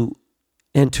decide to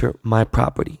enter my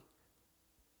property,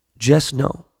 just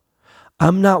know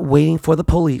I'm not waiting for the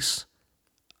police.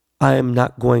 I am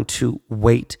not going to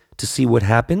wait to see what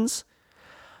happens.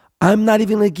 I'm not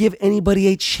even going to give anybody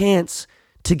a chance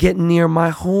to get near my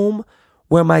home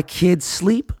where my kids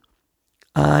sleep.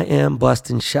 I am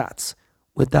busting shots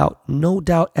without no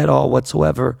doubt at all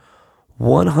whatsoever.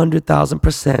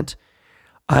 100,000%.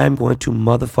 I am going to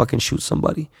motherfucking shoot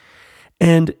somebody.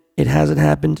 And it hasn't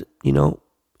happened,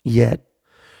 yet.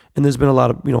 And there's been a lot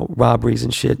of, robberies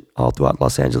and shit all throughout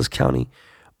Los Angeles County.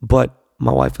 But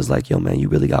my wife is like, yo, man, you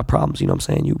really got problems. You know what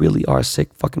I'm saying? You really are a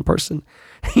sick fucking person.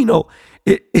 In a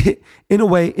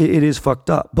way, it is fucked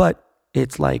up. But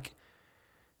it's like,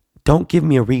 don't give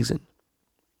me a reason.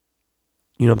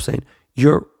 You know what I'm saying?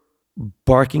 You're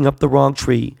barking up the wrong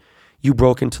tree. You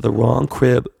broke into the wrong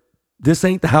crib. This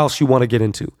ain't the house you want to get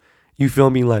into. You feel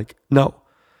me? Like, no,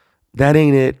 that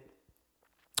ain't it.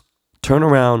 Turn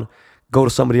around, go to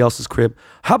somebody else's crib.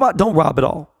 How about don't rob at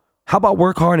all? How about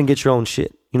work hard and get your own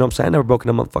shit? You know what I'm saying? I never broken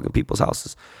into motherfucking people's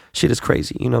houses. Shit is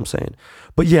crazy. You know what I'm saying?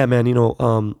 But yeah, man,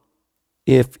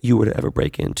 if you were to ever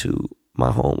break into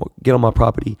my home or get on my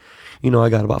property, I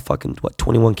got about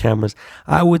 21 cameras.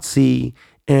 I would see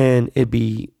and it'd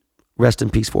be rest in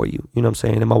peace for you. You know what I'm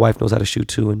saying? And my wife knows how to shoot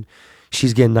too. And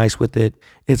she's getting nice with it.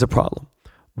 It's a problem.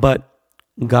 But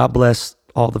God bless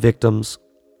all the victims.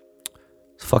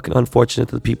 It's fucking unfortunate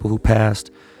to the people who passed.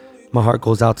 My heart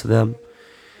goes out to them.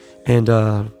 And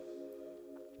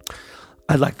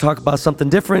I'd like to talk about something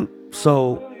different.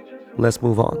 So let's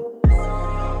move on.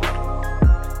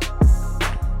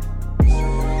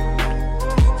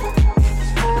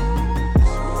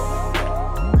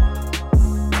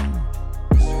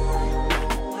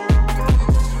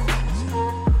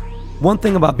 One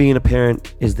thing about being a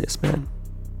parent is this, man.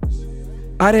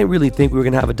 I didn't really think we were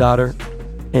going to have a daughter.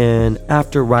 And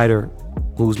after Ryder,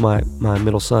 who's my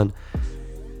middle son,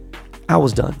 I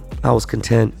was done. I was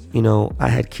content. I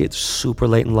had kids super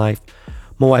late in life.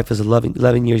 My wife is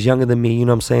 11 years younger than me. You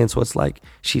know what I'm saying? So it's like,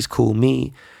 she's cool.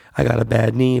 Me, I got a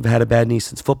bad knee. I've had a bad knee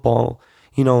since football,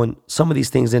 and some of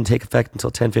these things didn't take effect until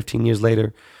 10, 15 years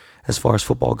later as far as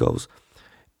football goes.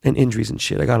 And injuries and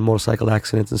shit. I got in motorcycle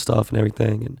accidents and stuff and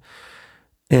everything.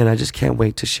 And I just can't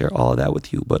wait to share all of that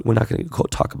with you. But we're not going to go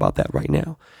talk about that right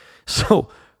now. So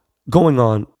going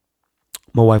on,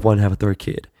 my wife wanted to have a third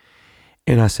kid.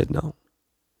 And I said, no.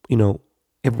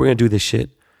 If we're going to do this shit,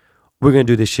 we're going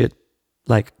to do this shit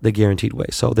like the guaranteed way.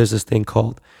 So there's this thing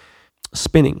called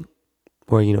spinning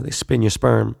where, they spin your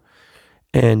sperm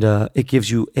and it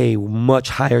gives you a much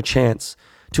higher chance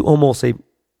to almost a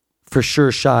for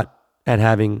sure shot at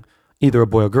having either a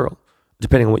boy or girl,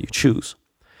 depending on what you choose.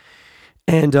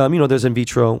 And, there's in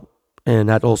vitro and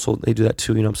that also, they do that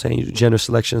too. You know what I'm saying? You do gender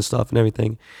selection and stuff and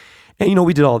everything. And,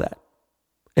 we did all that.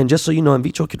 And just so you know, in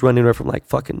vitro could run anywhere from like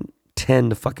fucking $10,000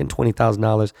 to fucking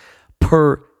 $20,000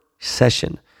 per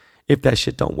session if that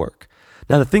shit don't work.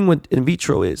 Now, the thing with in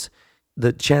vitro is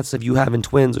the chance of you having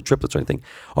twins or triplets or anything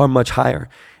are much higher.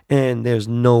 And there's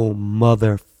no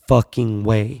motherfucking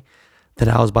way that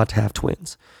I was about to have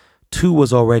twins. 2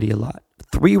 was already a lot.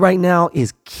 3 right now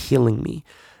is killing me.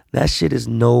 That shit is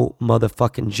no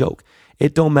motherfucking joke.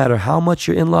 It don't matter how much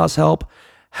your in-laws help,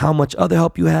 how much other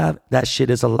help you have, that shit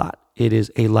is a lot. It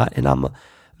is a lot. And I'm a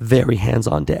very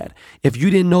hands-on dad. If you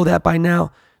didn't know that by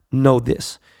now, know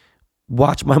this.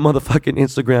 Watch my motherfucking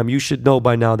Instagram. You should know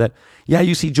by now that, yeah,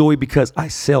 you see jewelry because I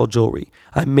sell jewelry.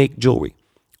 I make jewelry.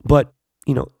 But,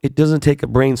 it doesn't take a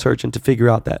brain surgeon to figure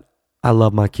out that I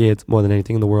love my kids more than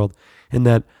anything in the world. And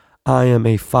that I am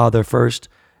a father first,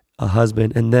 a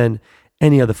husband, and then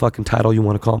any other fucking title you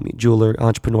want to call me, jeweler,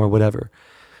 entrepreneur, whatever.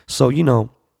 So,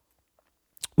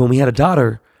 when we had a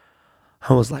daughter,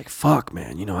 I was like, fuck,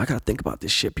 man, I got to think about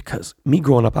this shit because me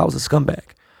growing up, I was a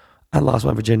scumbag. I lost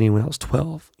my virginity when I was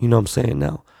 12. You know what I'm saying?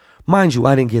 Now, mind you,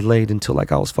 I didn't get laid until I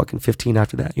was fucking 15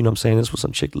 after that. You know what I'm saying? This was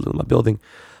some chick that lived in my building.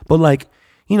 But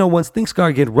once things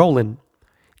started getting rolling,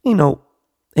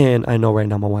 and I know right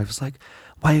now my wife is like,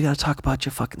 why you got to talk about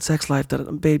your fucking sex life?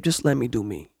 Babe, just let me do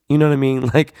me. You know what I mean?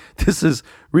 This is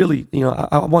really,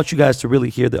 I want you guys to really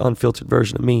hear the unfiltered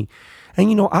version of me.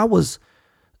 And,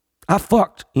 I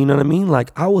fucked, you know what I mean?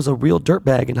 I was a real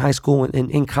dirtbag in high school and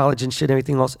in college and shit,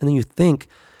 everything else. And then you think,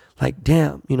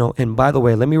 damn, and by the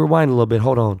way, let me rewind a little bit.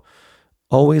 Hold on.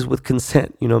 Always with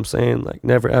consent, you know what I'm saying?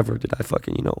 Never ever did I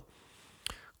fucking,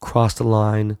 cross the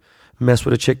line, mess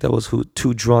with a chick that was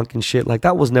too drunk and shit.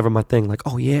 That was never my thing.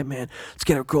 Oh yeah, man, let's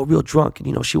get a girl real drunk.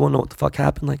 And, she won't know what the fuck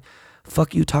happened.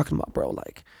 Fuck you talking about, bro?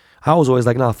 I was always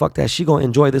nah, fuck that. She gonna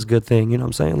enjoy this good thing. You know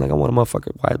what I'm saying? I want a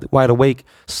motherfucker wide awake,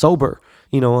 sober.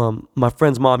 My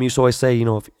friend's mom used to always say,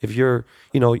 if you're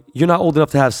not old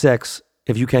enough to have sex,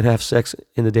 if you can't have sex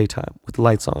in the daytime with the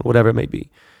lights on, whatever it may be.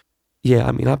 Yeah,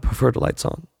 I prefer the lights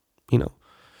on,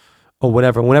 or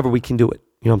whatever, whenever we can do it.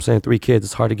 You know what I'm saying? 3 kids,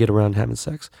 it's hard to get around having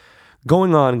sex.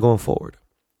 Going forward.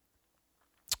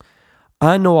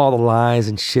 I know all the lies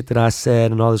and shit that I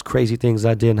said and all those crazy things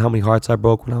I did and how many hearts I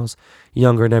broke when I was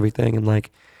younger and everything. And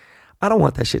I don't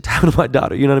want that shit to happen to my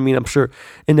daughter. You know what I mean? I'm sure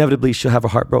inevitably she'll have her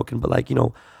heart broken, but I'm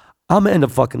going to end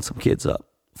up fucking some kids up,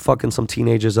 fucking some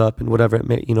teenagers up and whatever it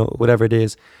may, whatever it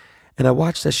is. And I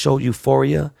watched that show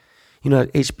Euphoria,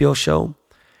 that HBO show.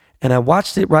 And I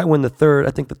watched it right when the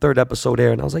third episode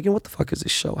aired. And I was like, what the fuck is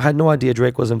this show? I had no idea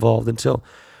Drake was involved until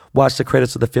watched the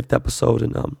credits of the 5th episode.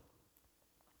 And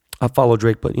I follow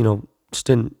Drake, but, just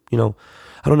didn't, I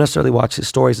don't necessarily watch his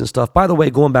stories and stuff. By the way,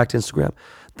 going back to Instagram,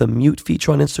 the mute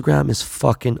feature on Instagram is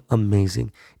fucking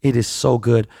amazing. It is so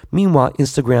good. Meanwhile,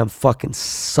 Instagram fucking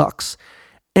sucks.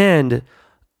 And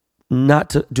I'm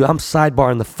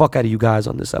sidebarring the fuck out of you guys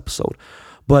on this episode.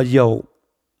 But yo,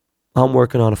 I'm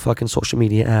working on a fucking social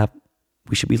media app.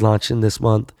 We should be launching this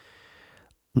month.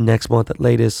 Next month at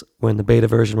latest. We're in the beta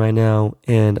version right now.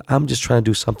 And I'm just trying to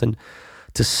do something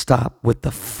to stop with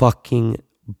the fucking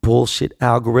bullshit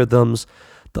algorithms,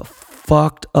 the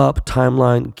fucked up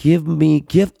timeline.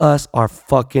 Give us our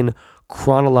fucking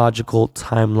chronological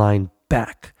timeline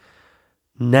back.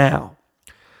 Now,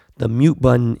 the mute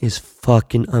button is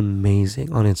fucking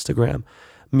amazing on Instagram.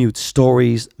 Mute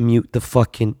stories, mute the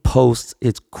fucking posts.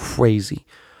 It's crazy.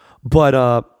 But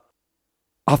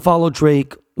I follow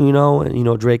Drake,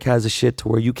 and Drake has a shit to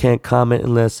where you can't comment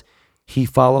unless he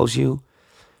follows you.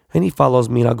 And he follows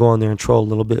me and I'll go on there and troll a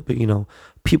little bit. But,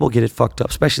 people get it fucked up,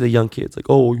 especially the young kids. That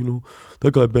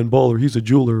guy Ben Baller, he's a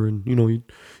jeweler and, he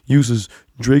uses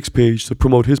Drake's page to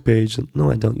promote his page. And, no,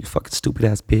 I don't, you fucking stupid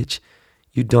ass bitch.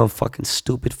 You dumb fucking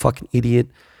stupid fucking idiot.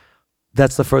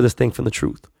 That's the furthest thing from the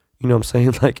truth. You know what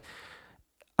I'm saying?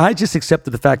 I just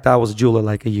accepted the fact that I was a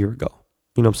jeweler a year ago.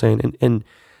 You know what I'm saying? And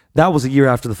that was a year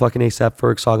after the fucking A$AP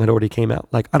Ferg song had already came out.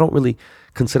 I don't really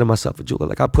consider myself a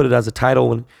jeweler. I put it as a title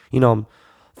when, I'm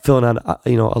filling out,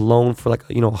 a loan for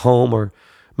a home or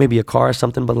maybe a car or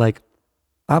something. But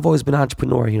I've always been an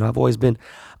entrepreneur.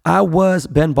 I was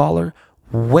Ben Baller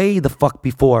way the fuck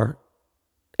before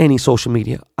any social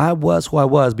media. I was who I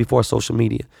was before social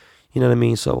media. You know what I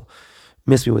mean? So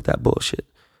miss me with that bullshit.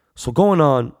 So going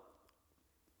on,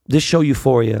 this show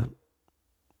Euphoria,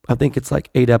 I think it's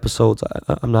 8 episodes.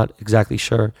 I'm not exactly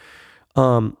sure.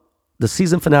 The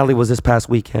season finale was this past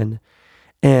weekend,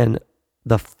 and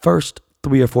the first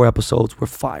 3 or 4 episodes were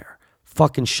fire.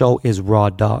 Fucking show is raw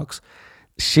dogs.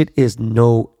 Shit is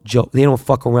no joke. They don't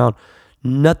fuck around.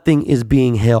 Nothing is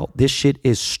being held. This shit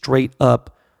is straight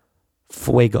up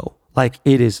fuego.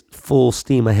 It is full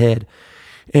steam ahead.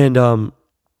 And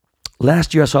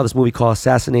last year I saw this movie called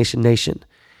Assassination Nation.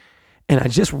 And I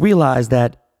just realized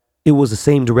that it was the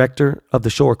same director of the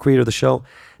show or creator of the show.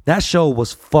 That show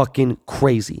was fucking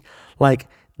crazy.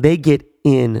 They get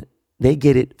in they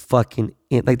get it fucking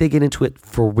in, like they get into it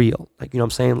for real. Like, you know what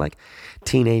I'm saying? Like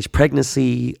teenage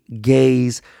pregnancy,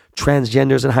 gays,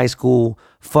 transgenders in high school,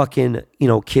 fucking, you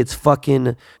know, kids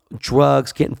fucking,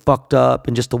 drugs, getting fucked up,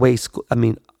 and just the way school, I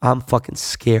mean, I'm fucking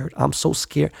scared. I'm so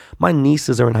scared. My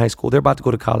nieces are in high school. They're about to go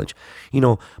to college. You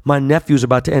know, my nephews are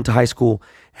about to enter high school.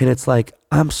 And it's like,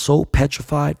 I'm so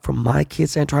petrified for my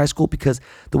kids to enter high school because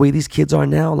the way these kids are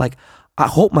now, like, I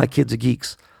hope my kids are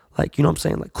geeks. Like, you know what I'm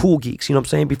saying? Like cool geeks, you know what I'm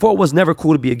saying? Before it was never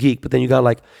cool to be a geek, but then you got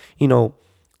like, you know,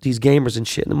 these gamers and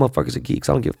shit, and the motherfuckers are geeks.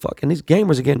 I don't give a fuck. And these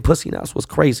gamers are getting pussy now, so it's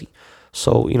crazy.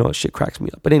 So, you know, shit cracks me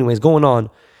up. But anyways, going on,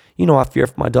 you know, I fear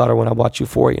for my daughter when I watch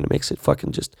Euphoria, and it makes it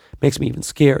fucking just, makes me even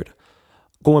scared.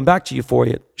 Going back to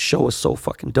Euphoria, show is so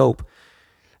fucking dope.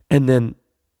 And then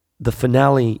the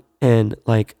finale and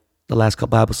like the last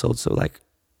couple episodes, so like,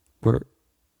 were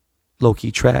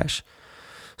low-key trash.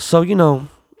 So, you know,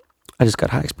 I just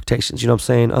got high expectations, you know what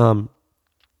I'm saying?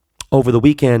 Over the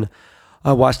weekend,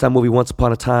 I watched that movie Once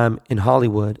Upon a Time in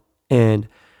Hollywood, and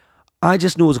I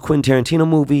just knew it was a Quentin Tarantino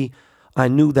movie. I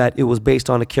knew that it was based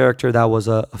on a character that was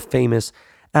a famous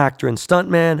actor and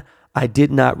stuntman. I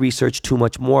did not research too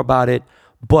much more about it,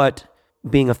 but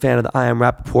being a fan of the I Am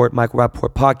Rappaport, Michael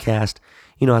Rappaport podcast,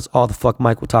 you know, that's all the fuck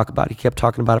Mike would talk about. He kept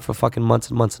talking about it for fucking months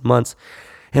and months and months.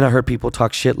 And I heard people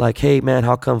talk shit like, hey man,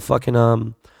 how come fucking,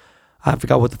 I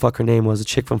forgot what the fuck her name was, a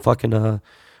chick from fucking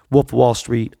Wolf of Wall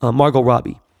Street, Margot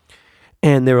Robbie.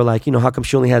 And they were like, you know, how come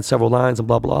she only had several lines and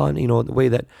blah, blah. And, you know, the way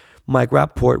that Mike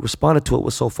Rappaport responded to it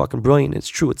was so fucking brilliant. It's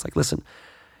true. It's like, listen,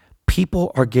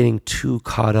 people are getting too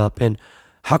caught up. And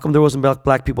how come there wasn't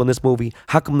black people in this movie?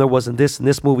 How come there wasn't this in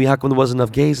this movie? How come there wasn't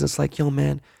enough gays? And it's like, yo,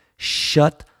 man,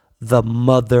 shut the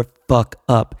motherfuck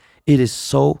up. It is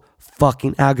so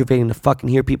fucking aggravating to fucking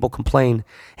hear people complain.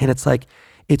 And it's like,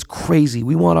 it's crazy.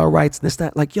 We want our rights and this,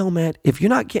 that. Like, yo, man, if you're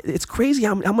not getting, it's crazy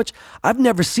how much, I've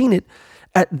never seen it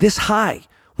at this high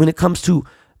when it comes to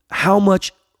how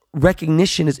much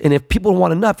recognition is. And if people don't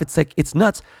want enough, it's like, it's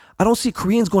nuts. I don't see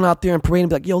Koreans going out there and parading and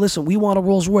be like, yo, listen, we want a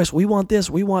Rolls Royce. We want this.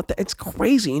 We want that. It's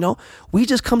crazy, you know? We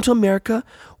just come to America.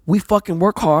 We fucking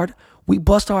work hard. We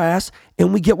bust our ass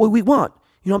and we get what we want.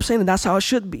 You know what I'm saying? And that's how it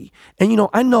should be. And, you know,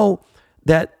 I know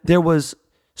that there was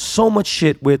so much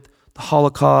shit with the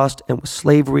Holocaust and with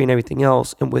slavery and everything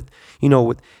else, and with, you know,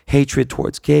 with hatred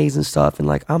towards gays and stuff. And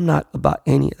like, I'm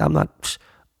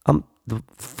the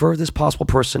furthest possible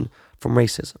person from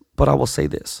racism. But I will say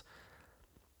this.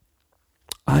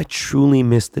 I truly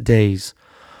miss the days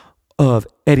of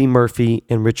Eddie Murphy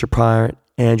and Richard Pryor,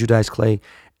 Andrew Dice Clay.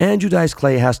 Andrew Dice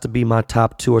Clay has to be my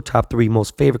top 2 or top 3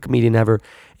 most favorite comedian ever.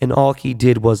 And all he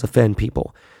did was offend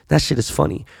people. That shit is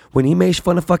funny. When he made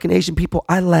fun of fucking Asian people,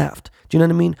 I laughed. Do you know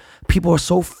what I mean? People are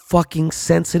so fucking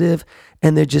sensitive,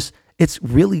 and they're just, it's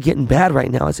really getting bad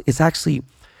right now. It's actually,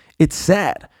 it's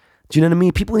sad. Do you know what I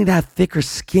mean? People need to have thicker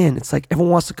skin. It's like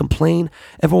everyone wants to complain.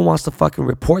 Everyone wants to fucking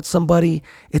report somebody.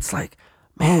 It's like,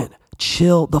 man,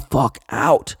 chill the fuck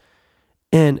out.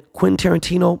 And Quentin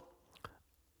Tarantino,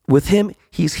 with him,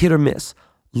 he's hit or miss.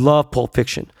 Love Pulp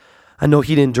Fiction. I know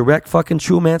he didn't direct fucking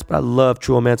True Romance, but I love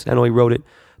True Romance. I know he wrote it.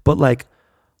 But like,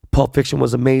 Pulp Fiction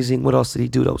was amazing. What else did he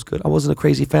do that was good? I wasn't a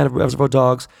crazy fan of Reservoir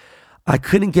Dogs. I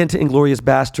couldn't get into Inglourious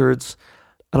Bastards.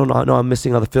 I don't know. I know I'm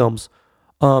missing other films.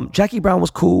 Jackie Brown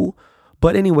was cool.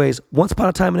 But anyways, Once Upon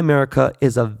a Time in America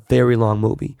is a very long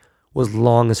movie. Was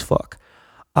long as fuck.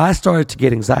 I started to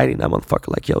get anxiety in that motherfucker.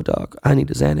 Like, yo, dog, I need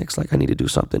a Xanax. Like, I need to do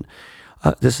something.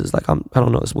 This is like, I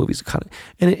don't know. This movie's kind of,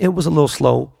 and it was a little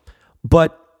slow.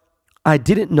 But I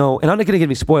didn't know, and I'm not going to give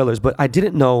any spoilers, but I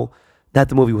didn't know that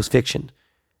the movie was fiction.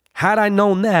 Had I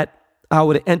known that, I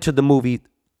would have entered the movie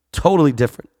totally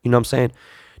different. You know what I'm saying?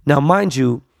 Now, mind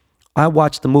you, I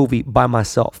watched the movie by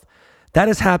myself. That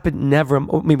has happened never,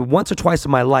 maybe once or twice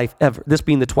in my life ever. This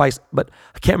being the twice, but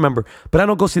I can't remember. But I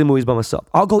don't go see the movies by myself.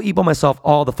 I'll go eat by myself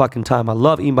all the fucking time. I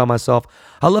love eating by myself.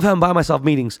 I love having by myself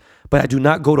meetings, but I do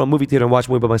not go to a movie theater and watch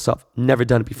a movie by myself. Never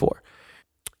done it before.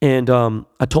 And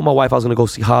I told my wife I was going to go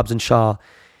see Hobbs and Shaw.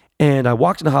 And I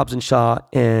walked into Hobbs and Shaw,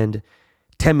 and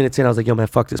 10 minutes in, I was like, yo, man,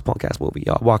 fuck this punk ass movie.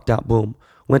 I walked out, boom.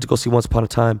 Went to go see Once Upon a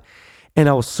Time. And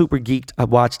I was super geeked. I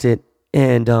watched it.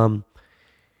 And,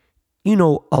 you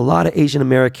know, a lot of Asian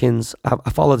Americans, I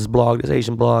follow this blog, this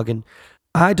Asian blog, and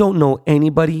I don't know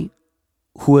anybody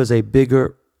who is a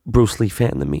bigger Bruce Lee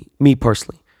fan than me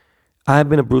personally. I've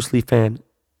been a Bruce Lee fan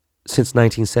since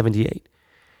 1978.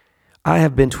 I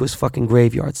have been to his fucking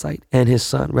graveyard site, and his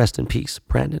son, rest in peace,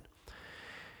 Brandon.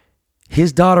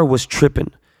 His daughter was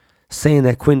tripping, saying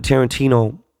that Quentin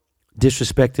Tarantino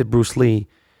disrespected Bruce Lee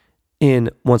in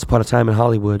Once Upon a Time in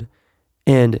Hollywood.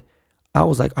 And I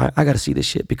was like, all right, I got to see this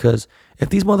shit, because if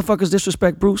these motherfuckers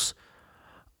disrespect Bruce,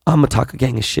 I'm gonna talk a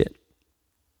gang of shit.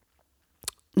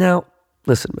 Now,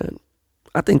 listen, man.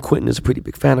 I think Quentin is a pretty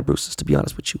big fan of Bruce's, to be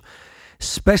honest with you.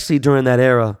 Especially during that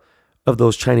era of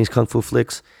those Chinese kung fu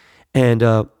flicks. And,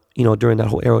 during that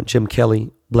whole era with Jim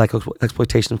Kelly, black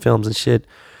exploitation films and shit.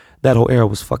 That whole era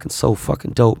was so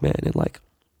fucking dope, man. And like,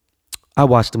 I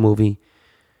watched the movie.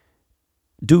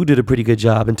 Dude did a pretty good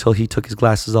job until he took his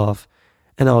glasses off.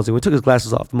 And I was like, when he took his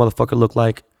glasses off, the motherfucker looked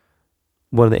like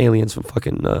one of the aliens from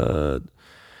fucking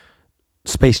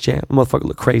Space Jam. The motherfucker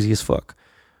looked crazy as fuck.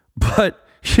 But,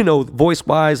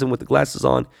 voice-wise and with the glasses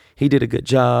on, he did a good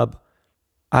job.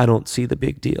 I don't see the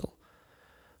big deal.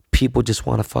 People just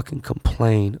want to fucking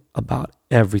complain about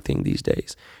everything these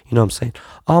days. You know what I'm saying?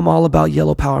 I'm all about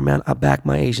yellow power, man. I back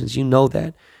my Asians. You know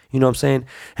that. You know what I'm saying?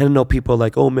 And I know people are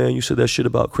like, oh, man, you said that shit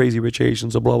about crazy rich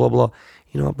Asians or blah, blah, blah.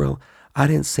 You know, bro, I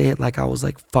didn't say it like I was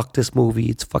like, fuck this movie.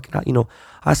 It's fucking out.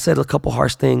 I said a couple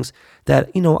harsh things that,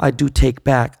 I do take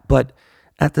back. But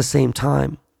at the same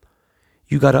time,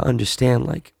 you got to understand,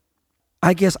 like,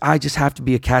 I guess I just have to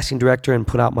be a casting director and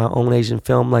put out my own Asian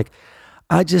film. Like,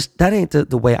 that ain't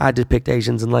the way I depict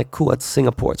Asians. And like, cool, it's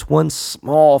Singapore. It's one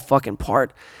small fucking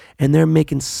part. And they're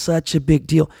making such a big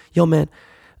deal. Yo, man,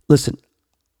 listen,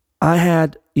 I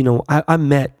had, I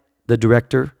met the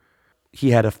director.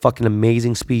 He had a fucking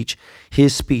amazing speech.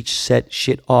 His speech set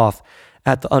shit off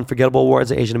at the Unforgettable Awards,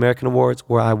 the Asian American Awards,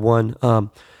 where I won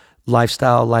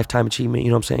Lifestyle, Lifetime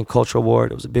Achievement, Cultural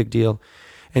Award. It was a big deal.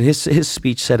 And his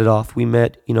speech set it off. We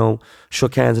met,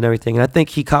 shook hands and everything. And I think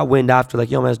he caught wind after,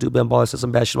 like, yo, man, this dude Ben Baller said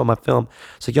some bad shit about my film.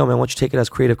 It's like, yo, man, why don't you take it as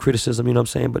creative criticism, you know what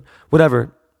I'm saying? But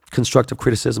whatever, constructive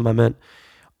criticism I meant.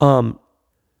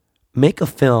 Make a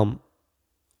film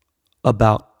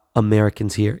about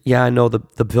Americans here. Yeah, I know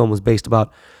the film was based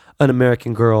about an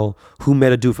American girl who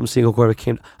met a dude from Singapore. I'm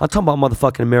talking about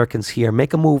motherfucking Americans here.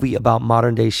 Make a movie about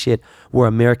modern day shit where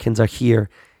Americans are here,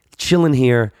 chilling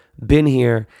here, been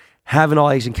here, having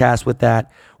all Asian cast with that,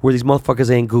 where these motherfuckers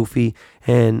ain't goofy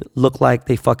and look like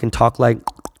they fucking talk like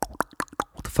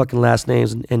with the fucking last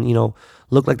names and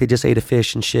look like they just ate a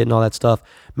fish and shit and all that stuff.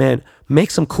 Man, make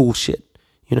some cool shit.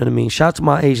 You know what I mean? Shout out to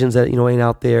my Asians that, ain't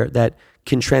out there that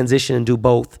can transition and do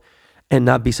both and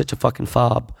not be such a fucking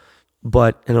fob.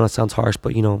 But, I know that sounds harsh,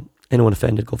 but, anyone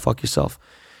offended, go fuck yourself.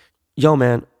 Yo,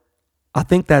 man, I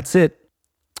think that's it.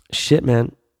 Shit,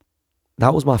 man.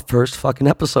 That was my first fucking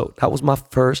episode. That was my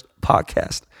first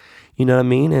podcast. You know what I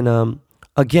mean? And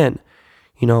again,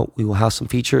 we will have some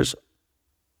features.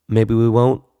 Maybe we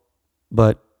won't.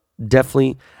 But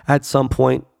definitely at some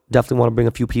point, definitely want to bring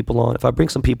a few people on. If I bring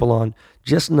some people on,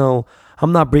 just know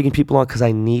I'm not bringing people on because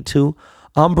I need to.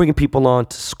 I'm bringing people on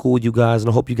to school you guys, and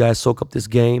I hope you guys soak up this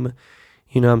game.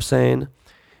 You know what I'm saying?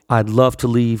 I'd love to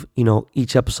leave,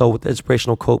 each episode with an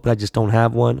inspirational quote, but I just don't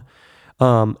have one.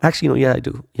 Actually, yeah, I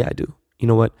do. Yeah, I do. You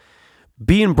know what?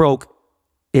 Being broke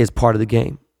is part of the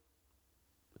game.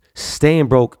 Staying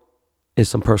broke is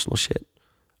some personal shit.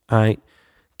 All right?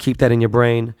 Keep that in your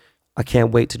brain. I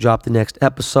can't wait to drop the next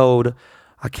episode.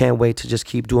 I can't wait to just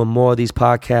keep doing more of these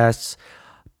podcasts.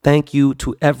 Thank you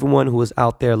to everyone who is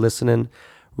out there listening.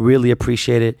 Really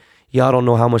appreciate it. Y'all don't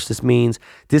know how much this means.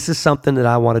 This is something that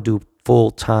I want to do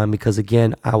full time because,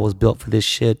 again, I was built for this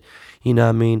shit. You know what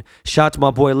I mean? Shout out to my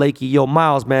boy Lakey. Yo,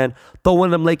 Miles, man. Throw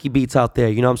one of them Lakey beats out there.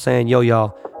 You know what I'm saying? Yo,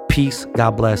 y'all. Peace.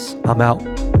 God bless. I'm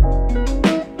out.